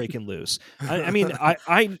hell's breaking loose. I mean,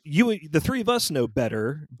 the three of us know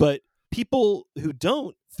better, but people who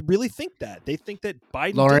don't really think that. They think that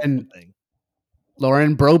Biden did something.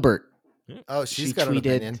 Lauren Brobert. Oh, she got tweeted, an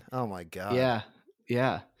opinion. Oh my God.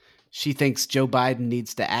 Yeah. She thinks Joe Biden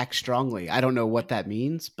needs to act strongly. I don't know what that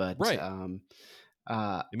means, but right.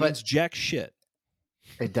 It means jack shit.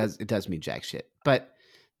 It does mean jack shit. But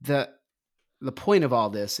the point of all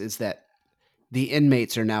this is that the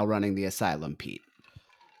inmates are now running the asylum, Pete.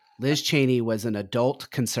 Liz Cheney was an adult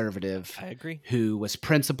conservative. I agree. Who was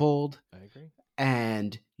principled. I agree.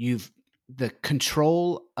 And the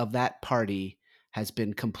control of that party has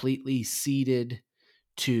been completely ceded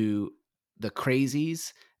to the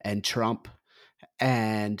crazies and Trump.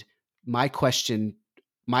 And my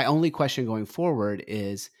only question going forward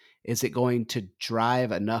is it going to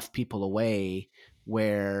drive enough people away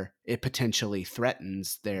where it potentially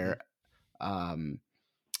threatens their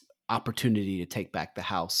opportunity to take back the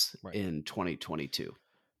House in 2022?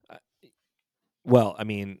 Well, I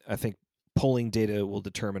mean, I think polling data will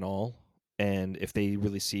determine all. And if they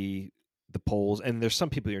really see the polls, and there's some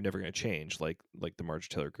people you're never going to change, like the Marjorie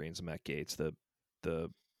Taylor Greenes and Matt Gaetz, the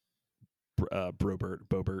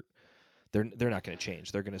Boebert, they're not going to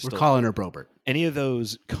change. They're going to. We're calling her Boebert. Any of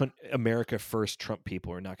those America First Trump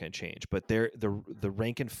people are not going to change. But they're the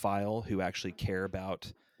rank and file who actually care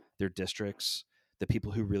about their districts, the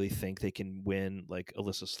people who really think they can win, like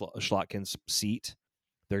Alyssa Schlotkin's seat.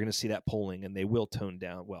 They're going to see that polling, and they will tone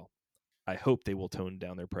down. Well, I hope they will tone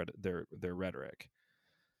down their rhetoric.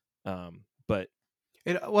 But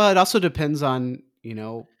it also depends on,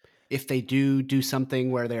 if they do something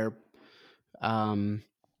where they're, I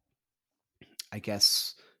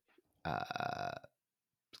guess,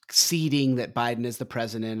 ceding that Biden is the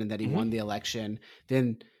president and that he won the election,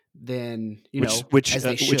 then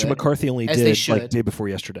which McCarthy only did like day before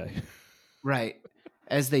yesterday, right?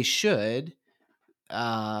 As they should,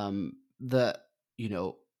 that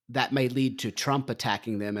may lead to Trump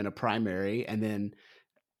attacking them in a primary, and then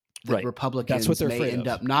the Republicans may end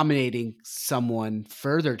up nominating someone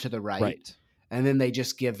further to the right. And then they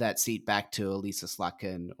just give that seat back to Elisa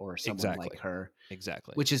Slotkin or someone like her.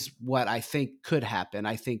 Exactly. Which is what I think could happen.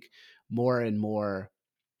 I think more and more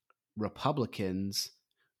Republicans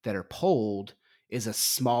that are polled is a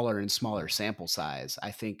smaller and smaller sample size.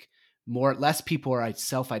 I think less people are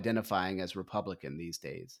self-identifying as Republican these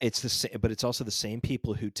days. It's the same, but it's also the same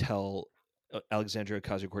people who tell Alexandria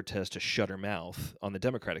Ocasio-Cortez to shut her mouth on the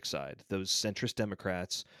Democratic side. Those centrist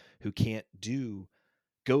Democrats who can't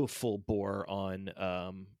go full bore on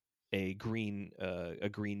a green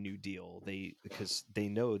New Deal. Because they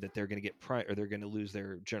know that they're going to get they're going to lose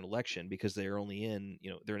their general election because they're only in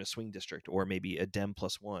they're in a swing district, or maybe a Dem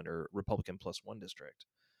 +1 or Republican +1 district.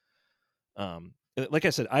 Like I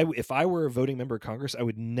said, if I were a voting member of Congress, I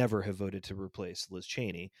would never have voted to replace Liz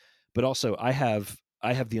Cheney. But also, I have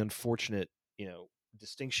the unfortunate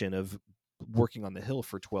distinction of working on the Hill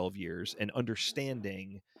for 12 years and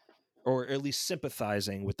understanding, or at least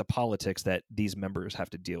sympathizing with, the politics that these members have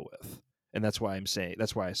to deal with. And that's why I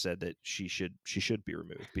said that she should be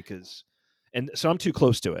removed, because, and so I'm too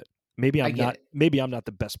close to it. Maybe I'm not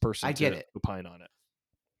the best person to opine on it.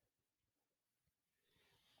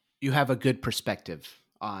 You have a good perspective,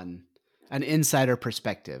 on an insider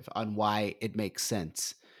perspective on why it makes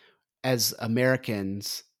sense. As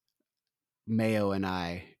Americans, Mayo and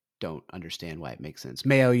I don't understand why it makes sense.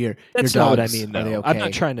 Mayo, that's your not dogs, what I mean. Are they okay? I'm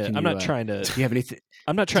not trying to. Do you have anything?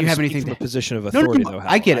 I'm not trying to speak from a position of authority, though.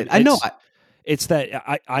 I get it. I know. It's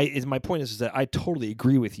that my point is that I totally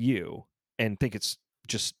agree with you and think it's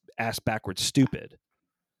just ass backwards stupid.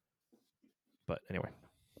 But anyway,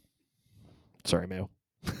 sorry, Mayo.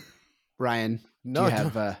 Ryan, do you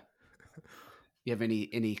have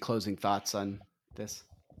any closing thoughts on this?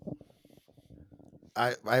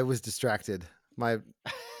 I was distracted. My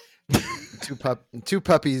two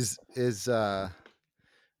puppies was a.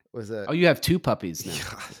 Oh, you have two puppies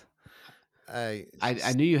now. I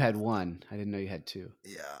knew you had one. I didn't know you had two.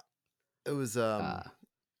 Yeah, it was.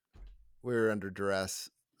 We were under duress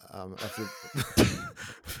after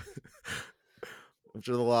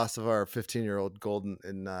After the loss of our 15-year-old Golden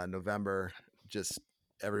in November, just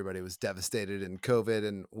everybody was devastated in COVID,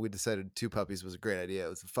 and we decided 2 puppies was a great idea. It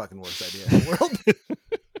was the fucking worst idea in the world.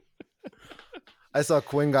 I saw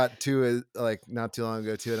Quinn got 2 like not too long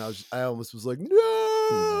ago too, and I almost was like,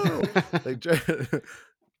 no, like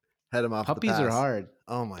head him off. Puppies are hard.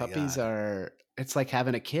 Oh my Puppies God. are. It's like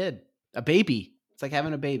having a kid, a baby. It's like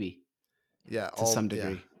having a baby. Yeah, to some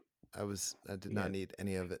degree. Yeah. I did not need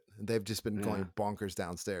any of it. They've just been going bonkers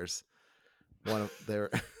downstairs. One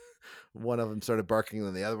of them started barking,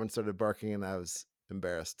 and the other one started barking, and I was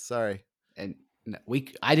embarrassed. Sorry. And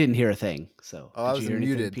I didn't hear a thing. So I was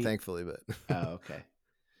muted, thankfully, but okay.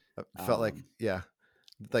 I felt like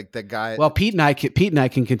that guy. Well, Pete and I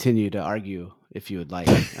can continue to argue if you would like.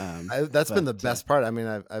 That's been the best part. I mean,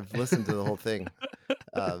 I've listened to the whole thing.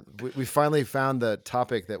 We finally found the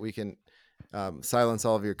topic that we can silence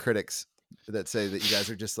all of your critics that say that you guys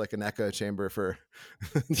are just like an echo chamber for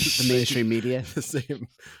the mainstream media.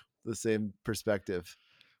 The same perspective.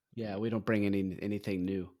 Yeah, we don't bring anything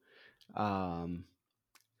new.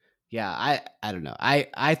 Yeah, I don't know.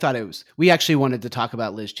 I thought it was. We actually wanted to talk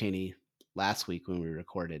about Liz Cheney last week when we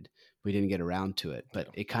recorded. We didn't get around to it, but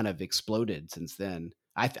it kind of exploded since then.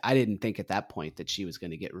 I didn't think at that point that she was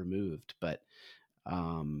going to get removed, but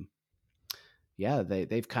yeah,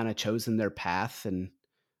 they've kind of chosen their path, and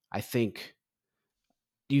I think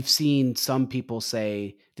you've seen some people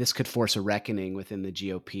say this could force a reckoning within the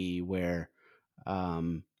GOP, where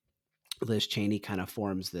Liz Cheney kind of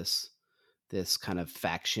forms this kind of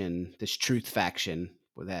faction, this truth faction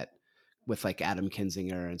with like Adam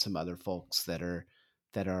Kinzinger and some other folks that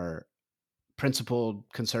are principled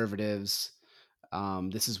conservatives.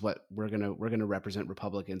 This is what we're gonna represent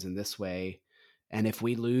Republicans in this way, and if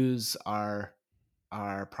we lose our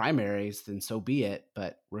primaries, then so be it.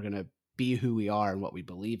 But we're gonna be who we are and what we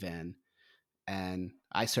believe in. And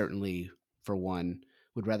I certainly, for one,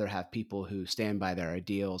 would rather have people who stand by their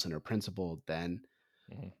ideals and are principled than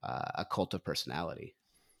a cult of personality.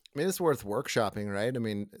 I mean, it's worth workshopping, right? I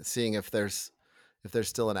mean, seeing if there's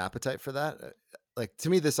still an appetite for that. Like, to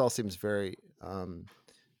me, this all seems very,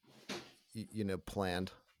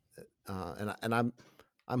 planned, and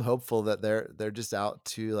I'm hopeful that they're just out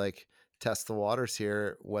to like test the waters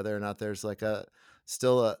here, whether or not there's like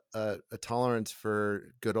still a tolerance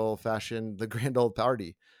for good old fashioned the grand old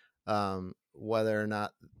party, whether or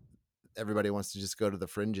not everybody wants to just go to the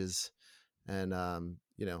fringes and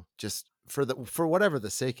just for whatever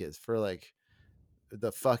the sake is, for like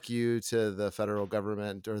the fuck you to the federal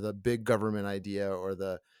government or the big government idea or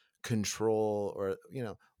the control or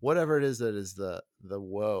whatever it is that is the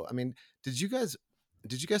woe. I mean, did you guys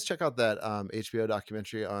check out that HBO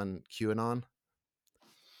documentary on QAnon?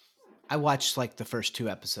 I watched like the first 2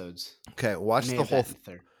 episodes. Okay, watch the whole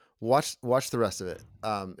watch the rest of it.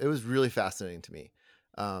 It was really fascinating to me.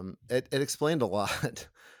 It explained a lot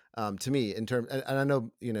to me in terms, and I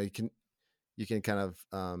know you can kind of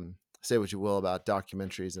say what you will about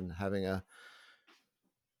documentaries and having an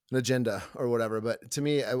agenda or whatever, but to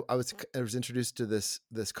me, I was introduced to this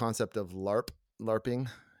concept of LARPing,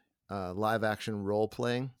 live action role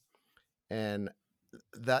playing, and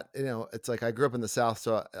that it's like I grew up in the South,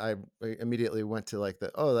 so I immediately went to like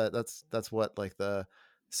that's what like the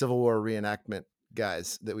Civil War reenactment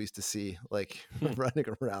guys that we used to see like running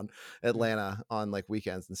around Atlanta on like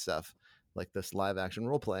weekends and stuff, like this live action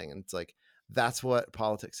role playing, and it's like that's what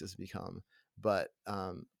politics has become. But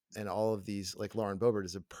and all of these, like Lauren Boebert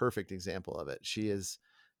is a perfect example of it. She is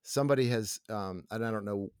somebody has and I don't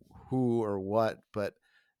know who or what, but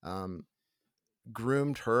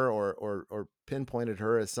groomed her or pinpointed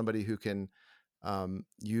her as somebody who can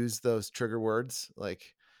use those trigger words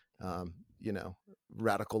like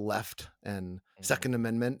radical left and Second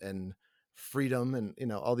Amendment and freedom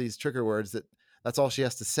and all these trigger words that's all she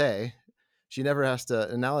has to say. She never has to.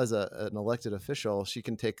 And now as an elected official, she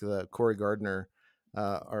can take the Cory Gardner,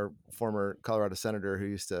 our former Colorado senator who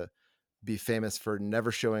used to be famous for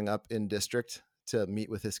never showing up in district to meet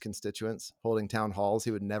with his constituents, holding town halls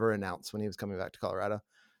he would never announce when he was coming back to Colorado,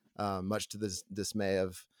 much to the dismay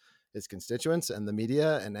of his constituents and the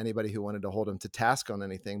media and anybody who wanted to hold him to task on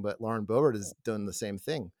anything. But Lauren Boebert has done the same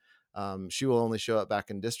thing. She will only show up back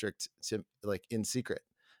in district to like in secret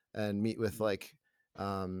and meet with like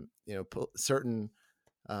certain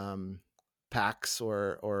PACs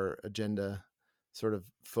or agenda sort of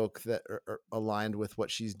folk that are aligned with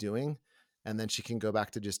what she's doing, and then she can go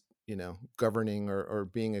back to just governing or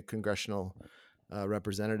being a congressional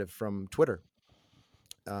representative from Twitter.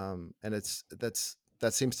 And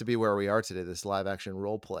that seems to be where we are today, this live action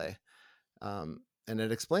role play. And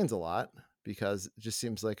it explains a lot, because it just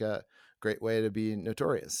seems like a great way to be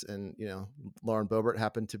notorious. And, you know, Lauren Boebert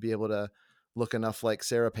happened to be able to look enough like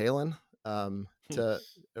Sarah Palin to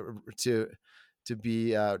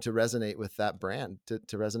resonate with that brand, to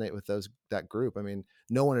resonate with that group. I mean,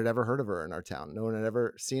 no one had ever heard of her in our town. No one had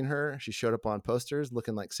ever seen her. She showed up on posters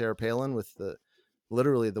looking like Sarah Palin with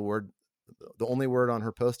literally the only word on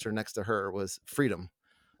her poster next to her was freedom.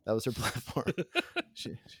 That was her platform.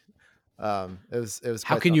 It was.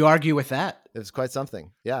 How can you argue with that? It was quite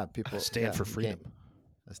something. Yeah. People stand for freedom.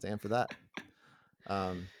 I stand for that.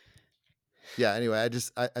 Yeah. Anyway,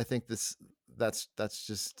 I think that's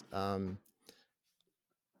just,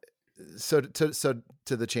 so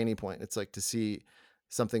to the Cheney point, it's like to see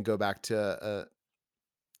something go back to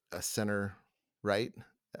a center right.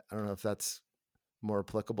 I don't know if that's more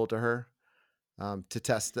applicable to her, to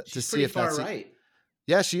test that, to see if that's right.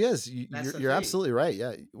 Yeah, she is. You're absolutely right.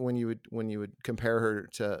 Yeah. When you would compare her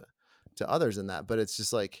to others in that, but it's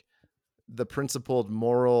just like the principled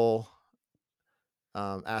moral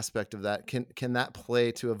aspect of that. Can that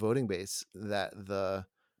play to a voting base that the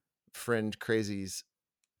fringe crazies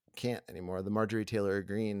can't anymore? The Marjorie Taylor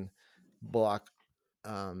Greene block,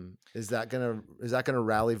 is that gonna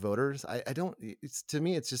rally voters? I don't. To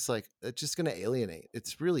me, it's just like, it's just gonna alienate.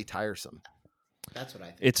 It's really tiresome. That's what I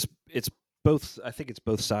think. It's both. I think it's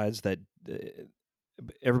both sides that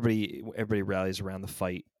everybody rallies around the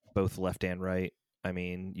fight, both left and right. I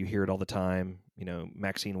mean, you hear it all the time. You know,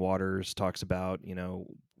 Maxine Waters talks about, you know,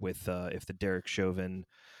 with if the Derek Chauvin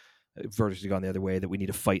verdicts have gone the other way, that we need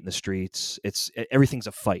to fight in the streets. Everything's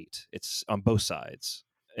a fight. It's on both sides.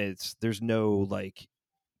 There's no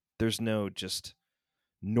just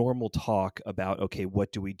normal talk about, okay,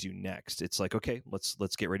 what do we do next? It's like, okay,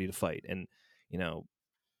 let's get ready to fight. And, you know,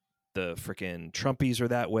 the freaking Trumpies are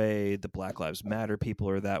that way. The Black Lives Matter people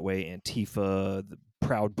are that way. Antifa, the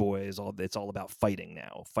Proud Boys, it's all about fighting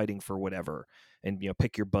now, fighting for whatever. And, you know,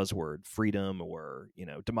 pick your buzzword, freedom or, you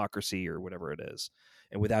know, democracy or whatever it is.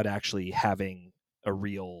 And without actually having a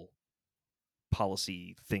real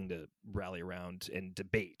policy thing to rally around and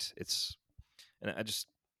debate.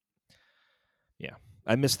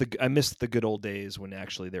 I miss the good old days when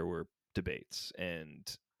actually there were debates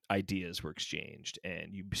and ideas were exchanged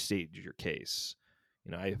and you stated your case.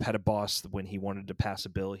 You know, I had a boss, when he wanted to pass a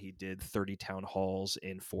bill, he did 30 town halls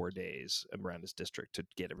in 4 days around his district to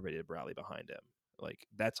get everybody to rally behind him. Like,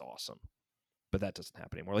 that's awesome. But that doesn't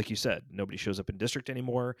happen anymore. Like you said, nobody shows up in district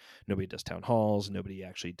anymore. Nobody does town halls. Nobody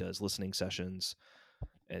actually does listening sessions.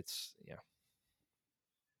 It's,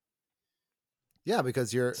 Yeah,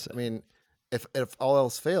 because I mean, if all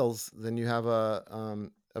else fails, then you have a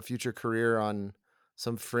future career on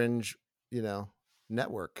some fringe, you know,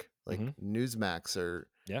 network like Newsmax or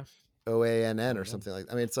OANN or something like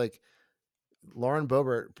that. I mean, it's like Lauren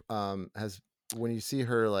Boebert has, when you see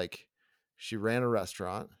her, like, she ran a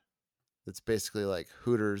restaurant that's basically like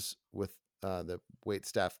Hooters with the wait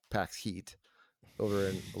staff packs heat over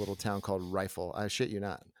in a little town called Rifle. I shit you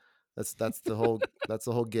not. That's the whole that's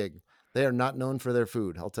the whole gig. They are not known for their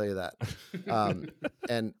food, I'll tell you that.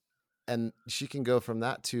 And she can go from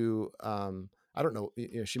that to I don't know,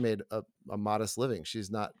 you know, she made a modest living. She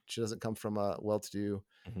doesn't come from a well-to-do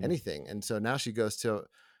anything. And so now she goes to,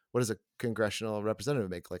 what does a congressional representative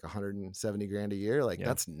make? Like $170,000 a year? Like,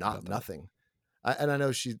 that's not nothing. And I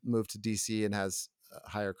know she moved to DC and has a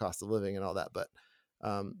higher cost of living and all that, but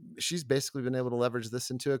she's basically been able to leverage this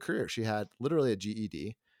into a career. She had literally a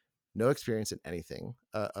GED, no experience in anything,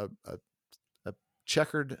 a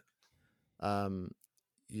checkered, criminal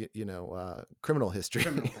history.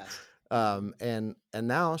 And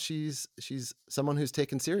now she's someone who's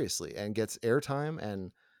taken seriously and gets airtime,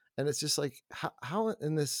 and it's just like, how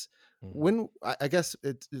in this, when, I guess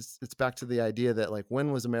it's back to the idea that, like,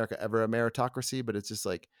 when was America ever a meritocracy? But it's just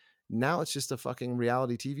like, now it's just a fucking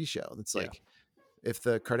reality TV show. It's like, if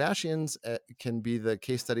the Kardashians can be the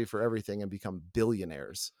case study for everything and become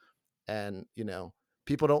billionaires, and, you know,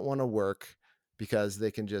 people don't want to work because they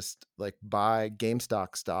can just, like, buy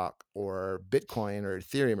GameStop stock or Bitcoin or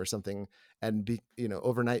Ethereum or something and be, you know,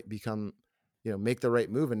 overnight become, you know, make the right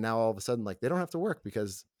move. And now all of a sudden, like, they don't have to work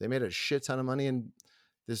because they made a shit ton of money in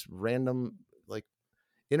this random, like,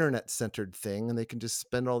 internet centered thing, and they can just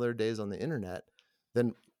spend all their days on the internet.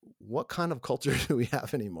 Then what kind of culture do we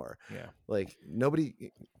have anymore? Yeah. Like,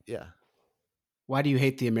 nobody. Yeah. Why do you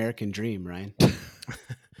hate the American dream, Ryan?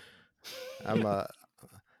 I'm a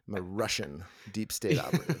Russian deep state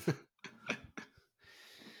operative.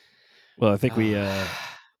 Well, I think we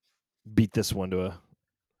beat this one to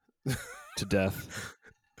death.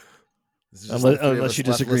 Unless you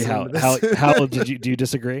disagree. How do you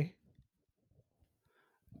disagree?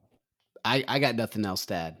 I got nothing else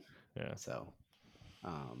to add. Yeah. So,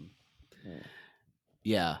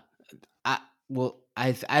 yeah, I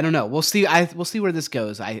don't know. We'll see. We'll see where this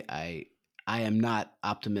goes. I am not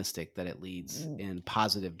optimistic that it leads in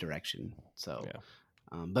positive direction. So,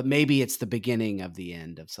 but maybe it's the beginning of the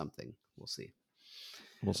end of something. We'll see.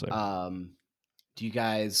 We'll see. Do you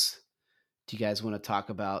guys want to talk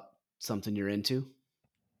about something you're into?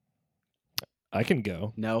 I can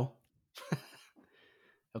go. No.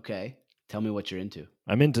 Okay. Tell me what you're into.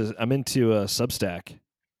 I'm into Substack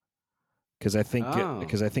because I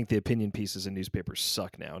think the opinion pieces in newspapers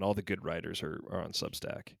suck now, and all the good writers are on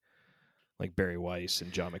Substack, like Barry Weiss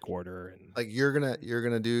and John McWhorter, and like you're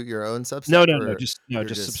gonna do your own Substack. No,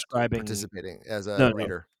 just subscribing, participating as a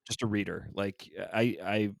reader. Just a reader. Like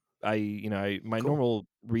my normal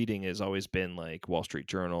reading has always been like Wall Street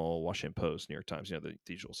Journal, Washington Post, New York Times, the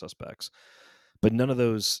usual suspects. But none of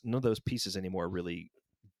those pieces anymore really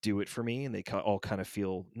do it for me, and they all kind of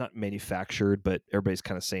feel not manufactured, but everybody's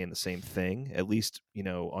kind of saying the same thing. At least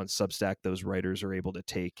on Substack, those writers are able to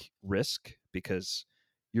take risk because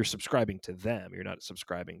you're subscribing to them. You're not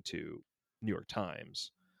subscribing to New York Times.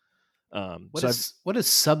 What does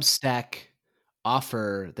Substack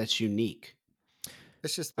offer that's unique?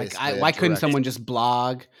 It's just like why couldn't someone just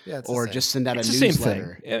blog or just send out a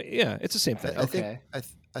newsletter? Yeah, it's the same thing.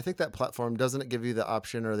 I think that platform, doesn't it give you the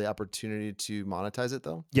option or the opportunity to monetize it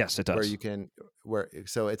though? Yes, it does. Where you can,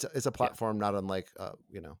 so it's a platform not unlike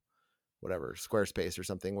whatever Squarespace or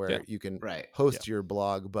something where you can host your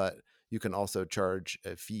blog, but you can also charge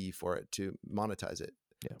a fee for it to monetize it.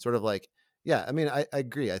 Yeah. Sort of like, I mean, I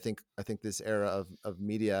agree. I think this era of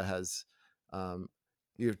media has,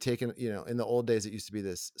 you've taken, in the old days, it used to be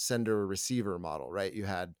this sender receiver model, right? You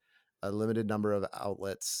had a limited number of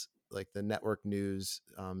outlets, like the network news,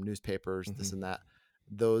 newspapers, this and that.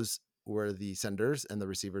 Those were the senders, and the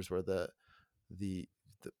receivers were the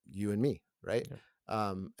you and me, right?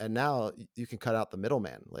 Yeah. And now you can cut out the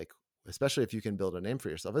middleman, like especially if you can build a name for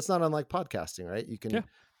yourself. It's not unlike podcasting, right? You can,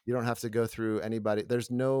 you don't have to go through anybody. There's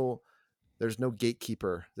no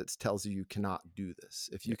gatekeeper that tells you cannot do this.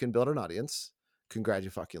 If you can build an audience,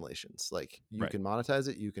 congratulations. Like you can monetize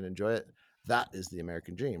it, you can enjoy it. That is the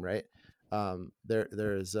American dream, right?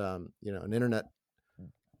 There is an internet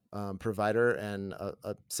provider, and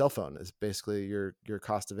a cell phone is basically your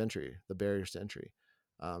cost of entry, the barriers to entry.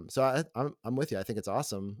 So I'm with you. I think it's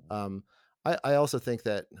awesome. I also think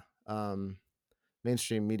that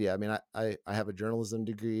mainstream media, I mean, I have a journalism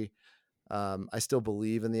degree. I still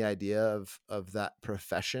believe in the idea of that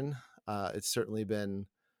profession. It's certainly been,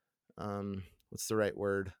 what's the right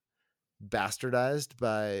word? Bastardized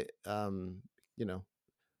by,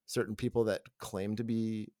 certain people that claim to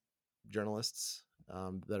be journalists,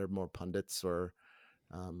 that are more pundits or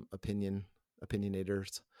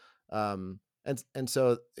opinionators. And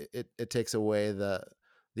so it takes away the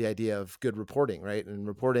idea of good reporting, right? And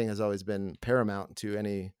reporting has always been paramount to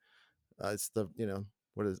any, it's the,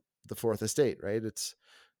 what is the fourth estate, right? It's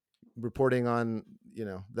reporting on,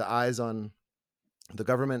 the eyes on the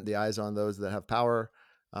government, the eyes on those that have power.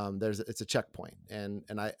 It's a checkpoint. And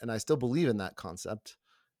I still believe in that concept.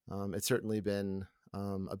 It's certainly been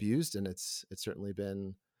abused, and it's certainly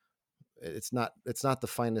been, it's not the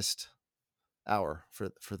finest hour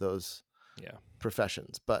for those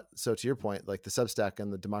professions. But so to your point, like the Substack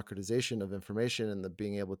and the democratization of information and the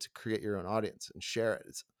being able to create your own audience and share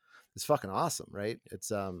it, it's fucking awesome, right? It's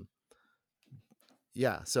so,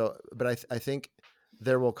 but I think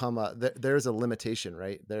there will come there's a limitation,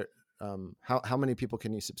 right? There, how many people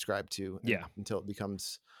can you subscribe to until it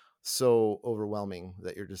becomes so overwhelming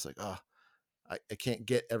that you're just like, I can't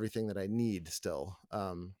get everything that I need still.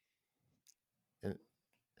 And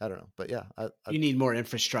I don't know, but you need more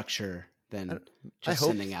infrastructure than just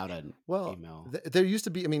sending out an email. There used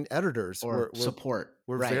to be, I mean, editors or support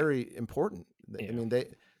were very important. Yeah. I mean,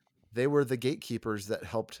 they were the gatekeepers that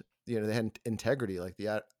helped, they had integrity, like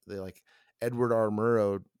the like Edward R.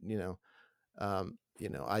 Murrow,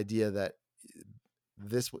 idea that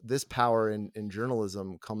this power in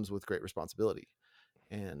journalism comes with great responsibility,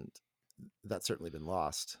 and that's certainly been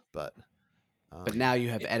lost. But now you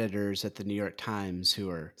have editors at the New York Times who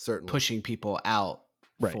are pushing people out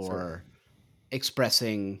for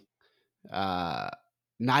expressing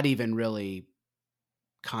not even really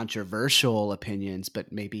controversial opinions,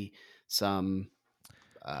 but maybe some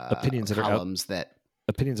opinions that columns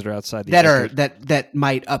opinions that are outside the that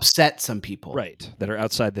might upset some people, right? That are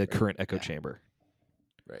outside the current echo chamber,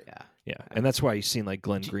 right? Yeah, and that's why you've seen like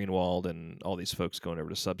Glenn Greenwald and all these folks going over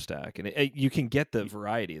to Substack, and you can get the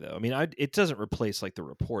variety though. I mean, it doesn't replace like the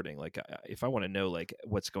reporting. Like if I want to know like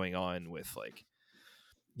what's going on with like,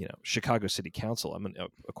 Chicago City Council,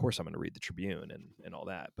 of course I'm going to read the Tribune and all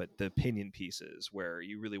that, but the opinion pieces where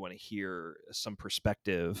you really want to hear some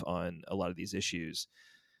perspective on a lot of these issues,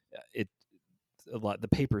 the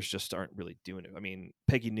papers just aren't really doing it. I mean,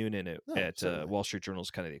 Peggy Noonan at Wall Street Journal is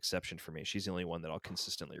kind of the exception for me. She's the only one that I'll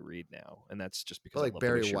consistently read now, and that's just because I love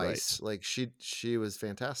Barry the way she Weiss, writes. like she was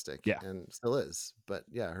fantastic, and still is. But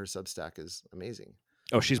yeah, her Substack is amazing.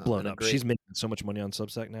 Oh, she's blown up. She's making so much money on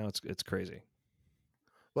Substack now. It's crazy.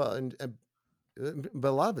 Well, but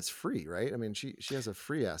a lot of it's free, right? I mean, she has a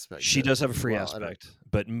free aspect. She does have a free aspect,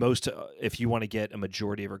 but most, if you want to get a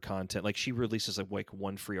majority of her content, like she releases like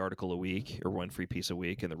one free article a week or one free piece a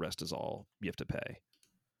week, and the rest is all you have to pay.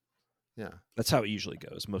 Yeah, that's how it usually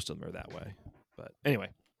goes. Most of them are that way. But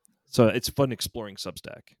anyway, so it's fun exploring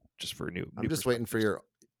Substack just for new. I'm just waiting for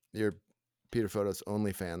your Peter Photos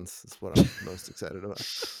OnlyFans. That's what I'm most excited about.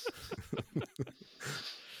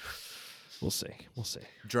 We'll see.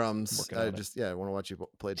 Drums. I want to watch you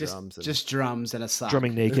play drums. Just drums and a sock.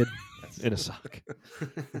 Drumming naked in a sock.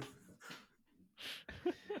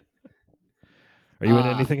 Are you into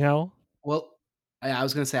anything, Hal? Well, I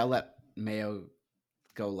was going to say I'll let Mayo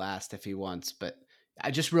go last if he wants, but I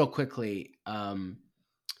just real quickly,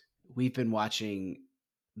 we've been watching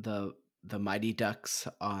the Mighty Ducks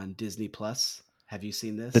on Disney Plus. Have you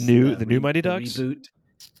seen this? The new Mighty Ducks reboot.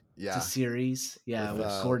 Yeah, it's a series. Yeah,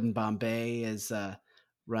 with Gordon Bombay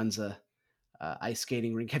runs a ice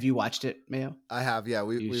skating rink. Have you watched it, Mayo? I have. Yeah,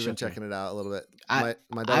 we've been checking it out a little bit.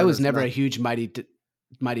 I was never a huge Mighty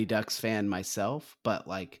Ducks fan myself, but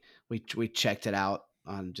like we checked it out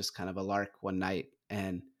on just kind of a lark one night,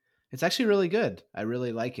 and it's actually really good. I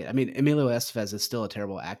really like it. I mean, Emilio Estevez is still a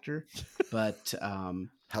terrible actor, but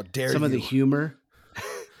how dare some you?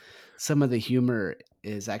 Some of the humor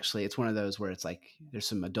is actually, it's one of those where it's like there's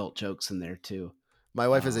some adult jokes in there too. My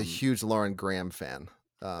wife is a huge Lauren Graham fan.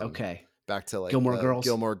 Okay. Back to like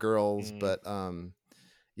Gilmore Girls, but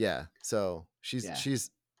yeah. So she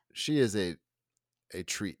is a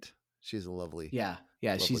treat. She's a lovely. Yeah.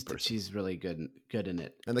 She's really good in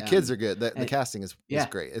it. And the kids are good. The casting is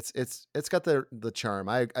great. It's got the charm.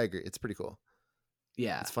 I agree. It's pretty cool.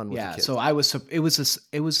 Yeah, it's fun with the kids. So it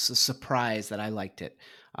was a surprise that I liked it,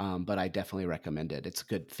 but I definitely recommend it. It's a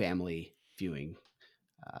good family viewing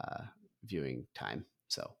time.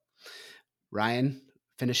 So, Ryan,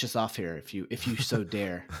 finish us off here if you so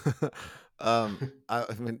dare. I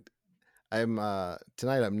mean, I'm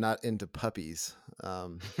tonight. I'm not into puppies. I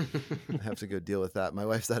have to go deal with that. My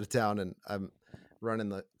wife's out of town, and I'm running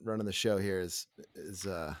the show here. Is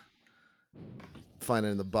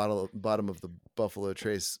finding the bottom of the Buffalo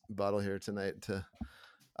Trace bottle here tonight.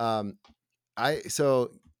 Last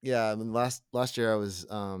year I was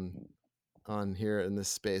on here in this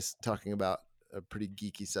space talking about a pretty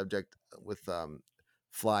geeky subject with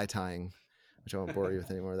fly tying, which I won't bore you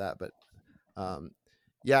with any more of that. But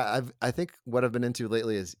I think what I've been into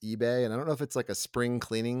lately is eBay, and I don't know if it's like a spring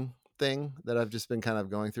cleaning thing that I've just been kind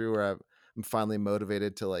of going through, where I'm finally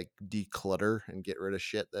motivated to like declutter and get rid of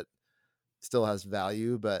shit that still has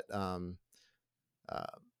value, but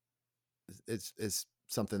it's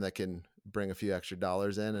something that can bring a few extra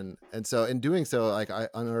dollars in, and so in doing so, like I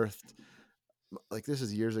unearthed, like this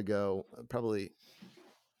is years ago, probably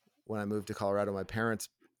when I moved to Colorado, my parents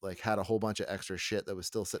like had a whole bunch of extra shit that was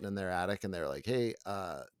still sitting in their attic, and they're like, hey,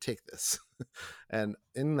 take this. And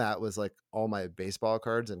in that was like all my baseball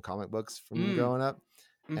cards and comic books from growing up.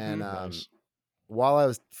 And nice. While I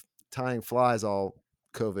was tying flies, all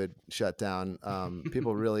COVID shut down,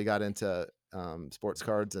 people really got into sports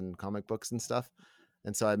cards and comic books and stuff,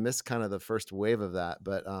 and so I missed kind of the first wave of that.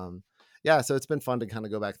 But so it's been fun to kind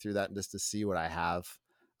of go back through that and just to see what I have.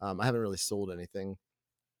 I haven't really sold anything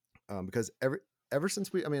because ever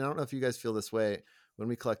since I don't know if you guys feel this way, when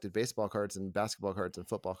we collected baseball cards and basketball cards and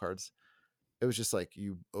football cards, it was just like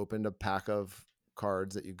you opened a pack of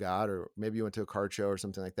cards that you got, or maybe you went to a card show or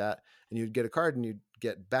something like that, and you'd get a card and you'd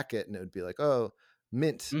get Beckett, and it would be like, oh,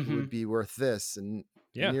 mint would be worth this, and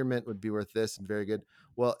near mint would be worth this, and very good.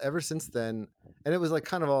 Well, ever since then, and it was like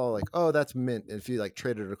kind of all like, oh, that's mint. And if you like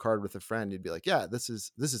traded a card with a friend, you'd be like, yeah, this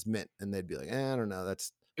is mint, and they'd be like, I don't know,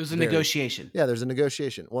 it was a negotiation. Yeah, there's a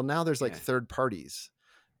negotiation. Well, now there's like third parties,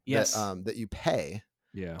 yes, that you pay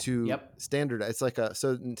to standardize. It's like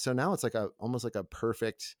so now it's like almost like a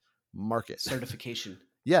perfect market certification.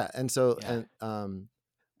 And so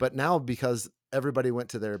but now, because everybody went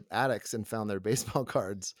to their attics and found their baseball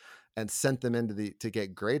cards and sent them to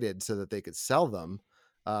get graded so that they could sell them,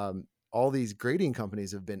 all these grading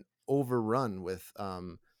companies have been overrun with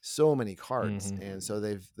so many cards, and so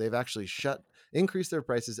they've actually increased their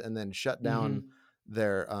prices and then shut down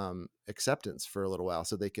their acceptance for a little while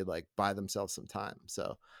so they could like buy themselves some time.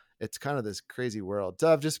 So it's kind of this crazy world.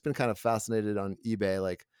 So I've just been kind of fascinated on eBay,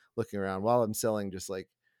 like looking around while I'm selling just like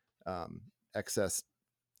excess,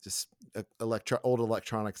 just old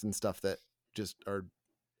electronics and stuff that just are,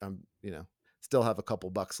 still have a couple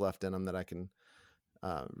bucks left in them that I can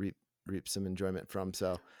reap some enjoyment from.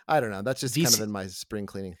 So I don't know. That's just kind of in my spring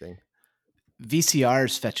cleaning thing.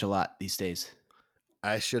 VCRs fetch a lot these days.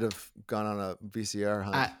 I should have gone on a VCR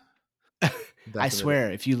hunt. I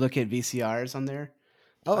swear, if you look at VCRs on there,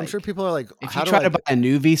 I'm sure people are like, if you try to buy a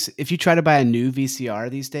new VCR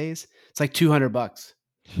these days, it's like $200.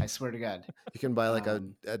 I swear to God. You can buy like a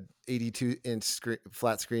 82-inch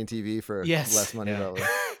flat screen TV for less money, probably.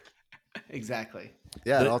 Exactly.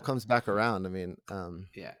 Yeah, it all comes back around. I mean,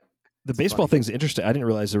 the baseball thing's interesting. I didn't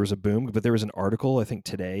realize there was a boom, but there was an article, I think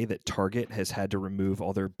today, that Target has had to remove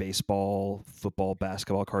all their baseball, football,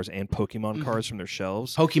 basketball cards and Pokemon cards from their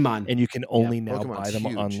shelves. Pokemon. And you can only now Pokemon's buy them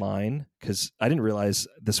huge. online, because I didn't realize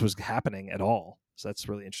this was happening at all. So that's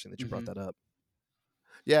really interesting that you brought that up.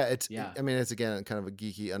 Yeah, I mean, it's again kind of a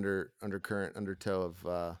geeky undercurrent, undertow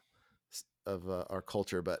of our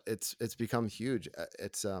culture, but it's become huge.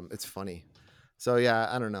 It's funny. So yeah,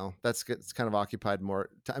 I don't know. It's kind of occupied more.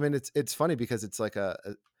 I mean, it's funny because it's like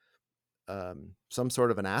some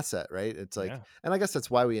sort of an asset, right? It's like, and I guess that's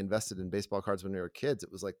why we invested in baseball cards when we were kids.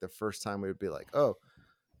 It was like the first time we would be like, oh,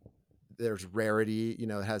 there's rarity,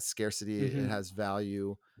 it has scarcity, it has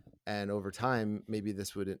value, and over time, maybe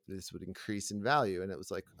this would increase in value. And it was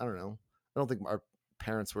like, I don't know. I don't think our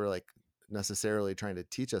parents were like necessarily trying to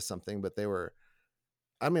teach us something, but they were.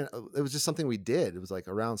 I mean, it was just something we did. It was like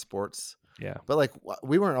around sports. Yeah. But like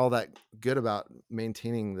we weren't all that good about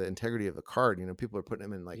maintaining the integrity of the card. People are putting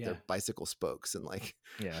them in like their bicycle spokes and like,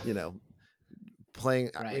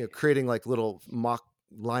 playing, creating like little mock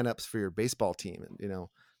lineups for your baseball team and,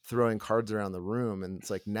 throwing cards around the room. And it's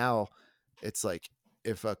like, now it's like,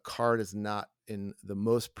 if a card is not in the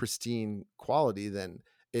most pristine quality, then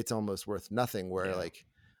it's almost worth nothing. Where like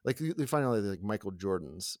you find out like Michael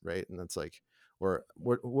Jordan's, right? And that's like, or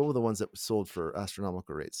what were the ones that sold for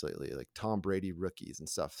astronomical rates lately? Like Tom Brady rookies and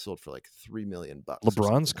stuff sold for like $3 million.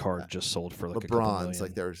 LeBron's card just sold for like LeBron's, a couple million.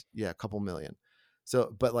 like there's a couple million.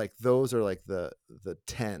 So, but like those are like the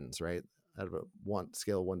tens, right? Out of a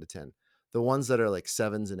scale of 1 to 10. The ones that are like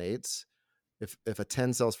 7s and 8s, if a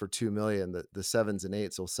 10 sells for 2 million, the 7s and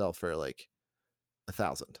 8s will sell for like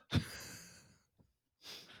 1,000.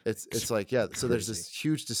 It's like, so crazy. There's this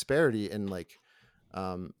huge disparity in like,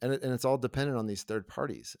 and it's all dependent on these third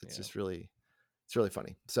parties. It's just really, it's really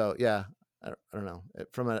funny. So yeah, I don't know.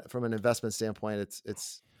 From an investment standpoint,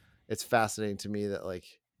 it's fascinating to me that like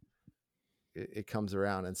it comes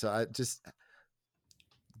around. And so I just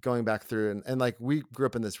going back through and like we grew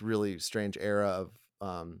up in this really strange era of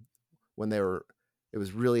when it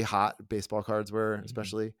was really hot, baseball cards were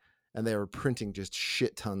especially, and they were printing just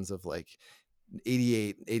shit tons of like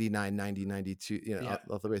 88, 89, 90, 92,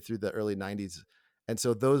 all the way through the early 90s. And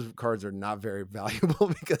so those cards are not very valuable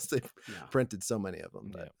because they printed so many of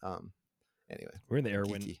them. But anyway, we're in the era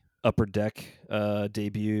when Upper Deck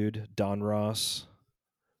debuted, Don Ross.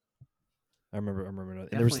 I remember.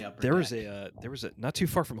 And there was a not too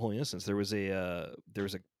far from Holy Innocents. There was a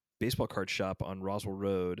baseball card shop on Roswell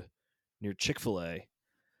Road near Chick-fil-A,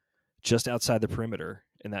 just outside the perimeter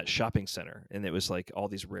in that shopping center, and it was like all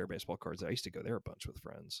these rare baseball cards. I used to go there a bunch with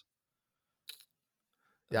friends.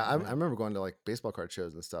 Yeah, I remember going to like baseball card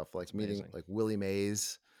shows and stuff, like meeting like Willie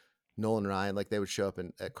Mays, Nolan Ryan. Like they would show up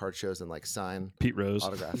at card shows and like sign Pete Rose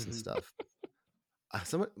autographs and stuff.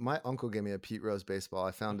 My uncle gave me a Pete Rose baseball.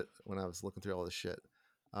 I found it when I was looking through all this shit.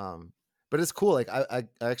 But it's cool. Like I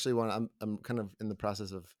actually I'm kind of in the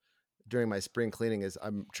process of during my spring cleaning is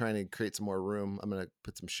I'm trying to create some more room. I'm gonna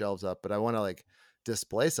put some shelves up, but I want to like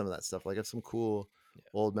display some of that stuff. Like I have some cool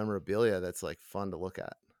old memorabilia that's like fun to look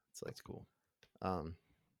at. It's like cool.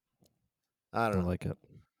 I don't know. Like it.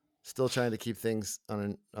 Still trying to keep things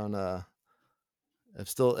I'm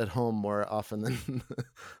still at home more often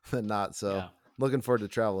than not. So looking forward to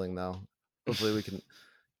traveling though. Hopefully we can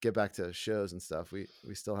get back to shows and stuff. We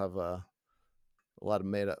still have a lot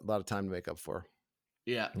of time to make up for.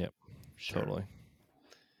 Yeah. Yep. Sure. Totally.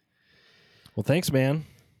 Well, thanks, man.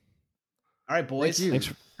 All right, boys.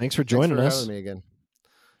 Thanks for joining us. Having me again.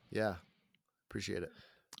 Yeah. Appreciate it.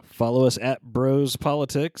 Follow us at Bros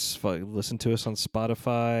Politics. Listen to us on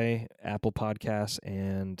Spotify, Apple Podcasts,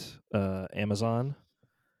 and Amazon.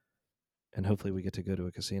 And hopefully we get to go to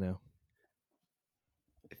a casino.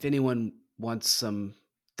 If anyone wants some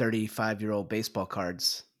 35-year-old baseball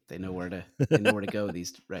cards, they know where to go.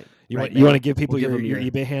 These right. You want to give people your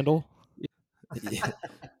eBay handle? Yeah.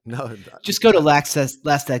 No, Just go to Last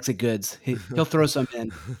Exit Goods. He'll throw some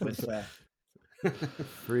in with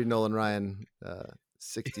free Nolan Ryan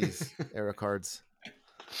 60s era cards.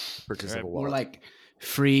 Purchase of a more wallet. like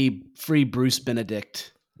free Bruce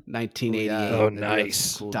Benedict 1988. Oh, they do have nice.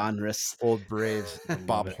 some cool Donruss. old Braves.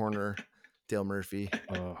 Bob it. Horner, Dale Murphy.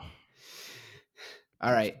 Oh.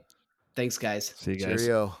 All right. Thanks, guys. See you guys.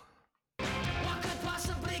 Cheerio.